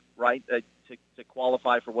 25, right, to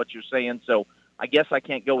qualify for what you're saying. So I guess I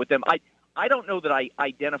can't go with them. I don't know that I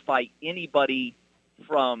identify anybody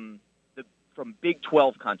from Big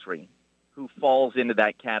 12 country who falls into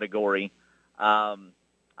that category.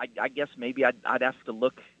 I guess maybe I'd have to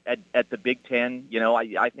look at the Big Ten.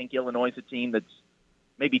 I think Illinois is a team that's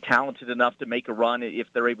maybe talented enough to make a run if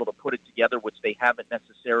they're able to put it together, which they haven't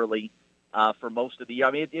necessarily for most of the year.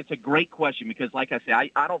 I mean, it's a great question because, like I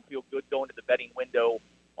say, I don't feel good going to the betting window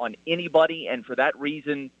on anybody, and for that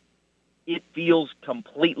reason, it feels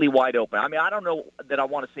completely wide open. I mean, I don't know that I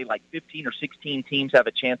want to say like 15 or 16 teams have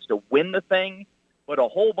a chance to win the thing, but a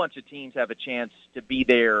whole bunch of teams have a chance to be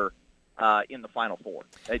there in the Final Four,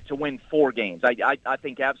 to win 4 games. I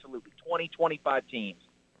think absolutely 20, 25 teams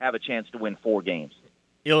have a chance to win 4 games.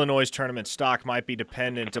 Illinois' tournament stock might be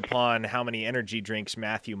dependent upon how many energy drinks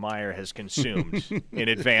Matthew Meyer has consumed in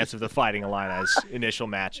advance of the Fighting Illini's initial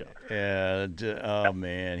matchup. Oh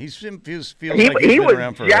man, he feels like he's he been was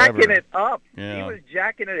around forever. jacking it up. Yeah. He was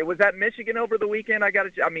jacking it. Was that Michigan over the weekend?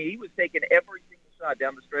 He was taking every single shot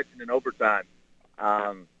down the stretch and in overtime.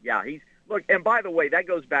 Look, and by the way, that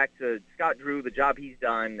goes back to Scott Drew, the job he's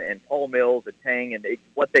done, and Paul Mills at Tang, and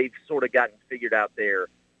what they've sort of gotten figured out there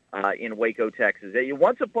in Waco, Texas.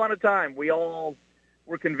 Once upon a time, we all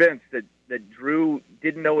were convinced that Drew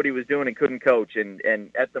didn't know what he was doing and couldn't coach, and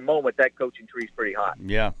at the moment, that coaching tree's pretty hot.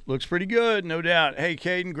 Yeah, looks pretty good, no doubt. Hey,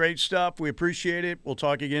 Caden, great stuff. We appreciate it. We'll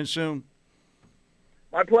talk again soon.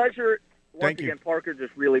 My pleasure. Thank you. Once again, Parker,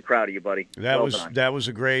 just really proud of you, buddy. That Well was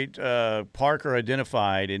a great Parker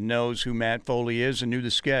identified and knows who Matt Foley is and knew the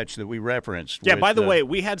sketch that we referenced. Yeah, by the way,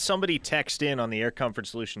 we had somebody text in on the Air Comfort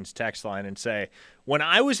Solutions text line and say, when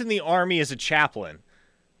I was in the Army as a chaplain,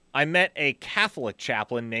 I met a Catholic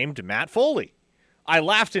chaplain named Matt Foley. I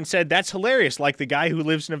laughed and said, that's hilarious, like the guy who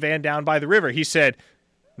lives in a van down by the river. He said,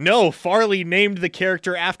 no, Farley named the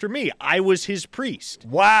character after me. I was his priest.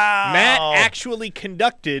 Wow. Matt actually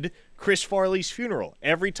conducted Chris Farley's funeral.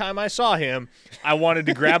 Every time I saw him, I wanted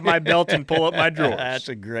to grab my belt and pull up my drawers. That's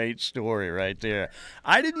a great story right there.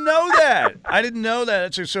 I didn't know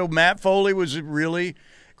that. So Matt Foley was really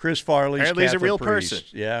Chris Farley's Apparently he's a Catholic real priest. person.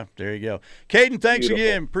 Yeah, there you go. Caden, thanks Beautiful.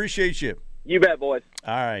 again. Appreciate you. You bet, boys.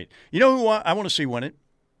 All right. You know who I want to see win it?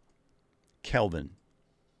 Kelvin.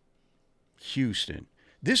 Houston.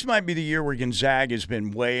 This might be the year where Gonzaga has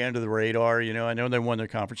been way under the radar. I know they won their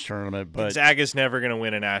conference tournament, but Gonzaga's never going to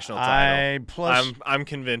win a national title. I'm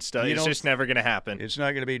convinced it's just never going to happen. It's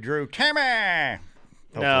not going to be Drew Timmy.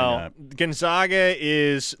 No, Gonzaga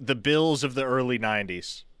is the Bills of the early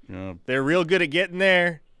 90s. Yeah. They're real good at getting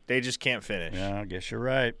there. They just can't finish. Yeah, I guess you're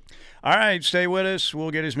right. All right, stay with us.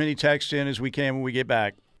 We'll get as many texts in as we can when we get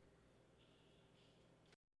back.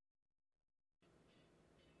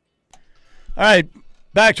 All right.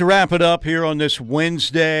 Back to wrap it up here on this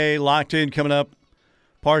Wednesday. Locked in coming up.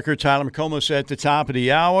 Parker, Tyler McComas at the top of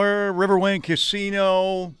the hour. Riverwind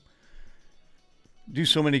Casino. do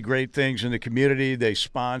so many great things in the community. They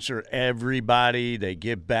sponsor everybody. They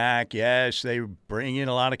give back. Yes, they bring in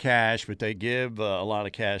a lot of cash, but they give a lot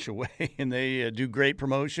of cash away, and they do great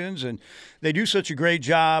promotions, and they do such a great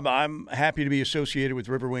job. I'm happy to be associated with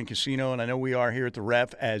Riverwind Casino, and I know we are here at the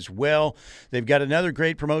Ref as well. They've got another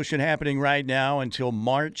great promotion happening right now until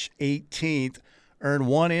March 18th. Earn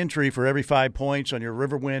 1 entry for every 5 points on your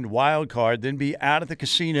Riverwind wild card, then be out at the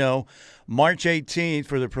casino March 18th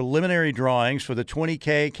for the preliminary drawings for the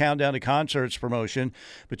 20K Countdown to Concerts promotion.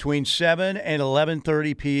 Between 7 and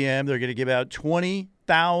 11:30 p.m., they're going to give out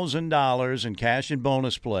 $20,000 in cash and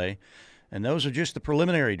bonus play. And those are just the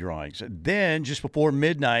preliminary drawings. Then, just before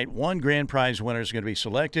midnight, 1 grand prize winner is going to be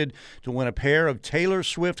selected to win a pair of Taylor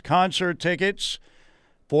Swift concert tickets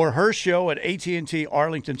for her show at AT&T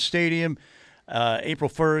Arlington Stadium. April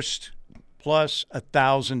 1st, plus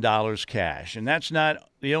 $1,000 cash. And that's not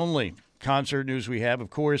the only concert news we have. Of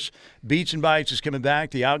course, Beats and Bites is coming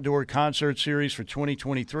back, the outdoor concert series for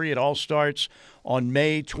 2023. It all starts on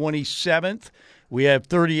May 27th. We have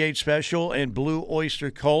 38 Special and Blue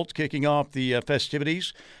Oyster Cult kicking off the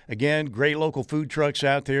festivities. Again, great local food trucks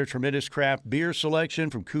out there, tremendous craft beer selection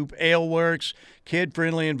from Coop Ale Works,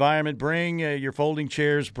 kid-friendly environment. Bring your folding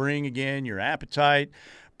chairs, bring, again, your appetite.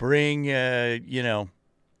 Bring,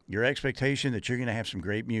 your expectation that you're going to have some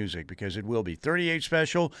great music, because it will be. 38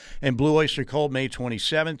 Special and Blue Oyster Cult, May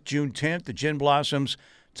 27th. June 10th, the Gin Blossoms,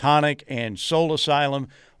 Tonic, and Soul Asylum.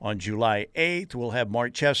 On July 8th, we'll have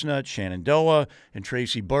Mark Chestnut, Shenandoah, and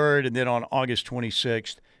Tracy Bird. And then on August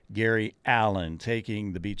 26th, Gary Allen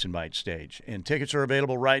taking the Beats and Bites stage. And tickets are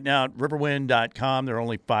available right now at riverwind.com. They're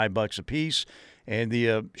only $5 a piece. And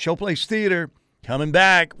the Showplace Theater coming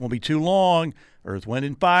back. Won't be too long. Earth, Wind,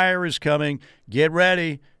 and Fire is coming. Get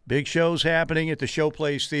ready. Big shows happening at the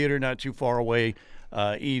Showplace Theater, not too far away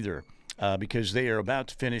either, because they are about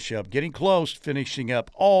to finish up, getting close to finishing up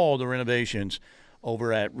all the renovations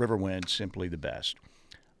over at Riverwind. Simply the best.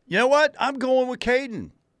 You know what? I'm going with Caden.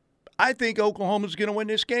 I think Oklahoma's going to win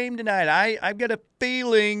this game tonight. I've got a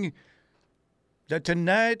feeling that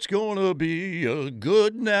tonight's going to be a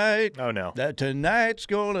good night. Oh, no. That tonight's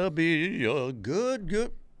going to be a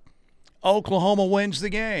good. Oklahoma wins the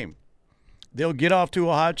game. They'll get off to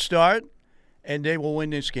a hot start, and they will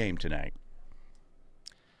win this game tonight.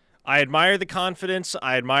 I admire the confidence.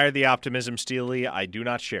 I admire the optimism, Steely. I do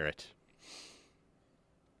not share it.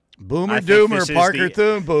 Boomer Doomer, Parker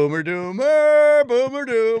Thune. Boomer Doomer.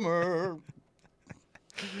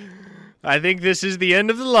 I think this is the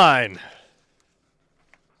end of the line.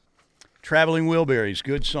 Traveling Wilburys,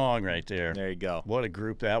 good song right there. There you go. What a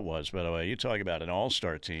group that was, by the way. You talk about an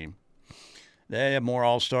all-star team. They had more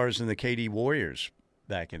all-stars than the KD Warriors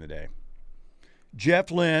back in the day. Jeff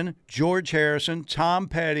Lynne, George Harrison, Tom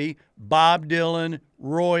Petty, Bob Dylan,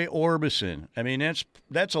 Roy Orbison. I mean,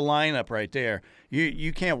 that's a lineup right there.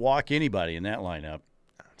 You can't walk anybody in that lineup.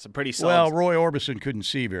 It's a pretty solid. Well, Roy Orbison couldn't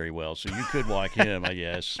see very well, so you could walk him, I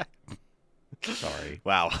guess. Sorry.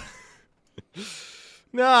 Wow.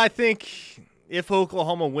 No, I think if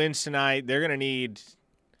Oklahoma wins tonight, they're going to need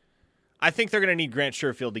 – I think they're going to need Grant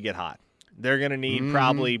Sherfield to get hot. They're going to need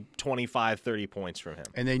probably 25, 30 points from him.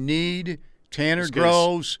 And they need Tanner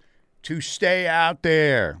Groves to stay out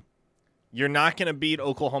there. You're not going to beat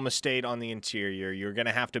Oklahoma State on the interior. You're going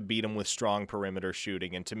to have to beat them with strong perimeter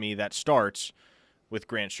shooting. And to me, that starts with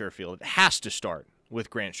Grant Sherfield. It has to start with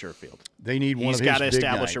Grant Sherfield. They need one of his He's got to big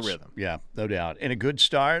establish nights. a rhythm. Yeah, no doubt. And a good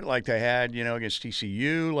start like they had, against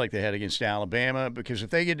TCU, like they had against Alabama. Because if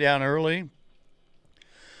they get down early,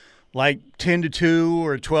 like 10-2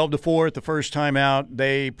 or 12-4 the first time out,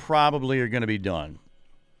 they probably are going to be done.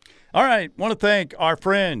 All right, want to thank our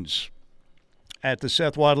friends at the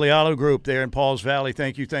Seth Wadley Auto Group there in Pauls Valley.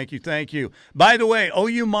 Thank you. By the way,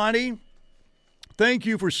 OU Monty, thank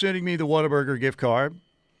you for sending me the Whataburger gift card.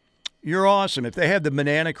 You're awesome. If they have the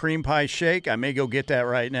banana cream pie shake, I may go get that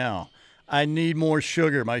right now. I need more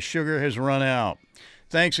sugar. My sugar has run out.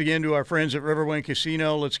 Thanks again to our friends at Riverwind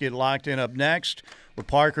Casino. Let's get locked in up next with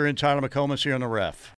Parker and Tyler McComas here on the Ref.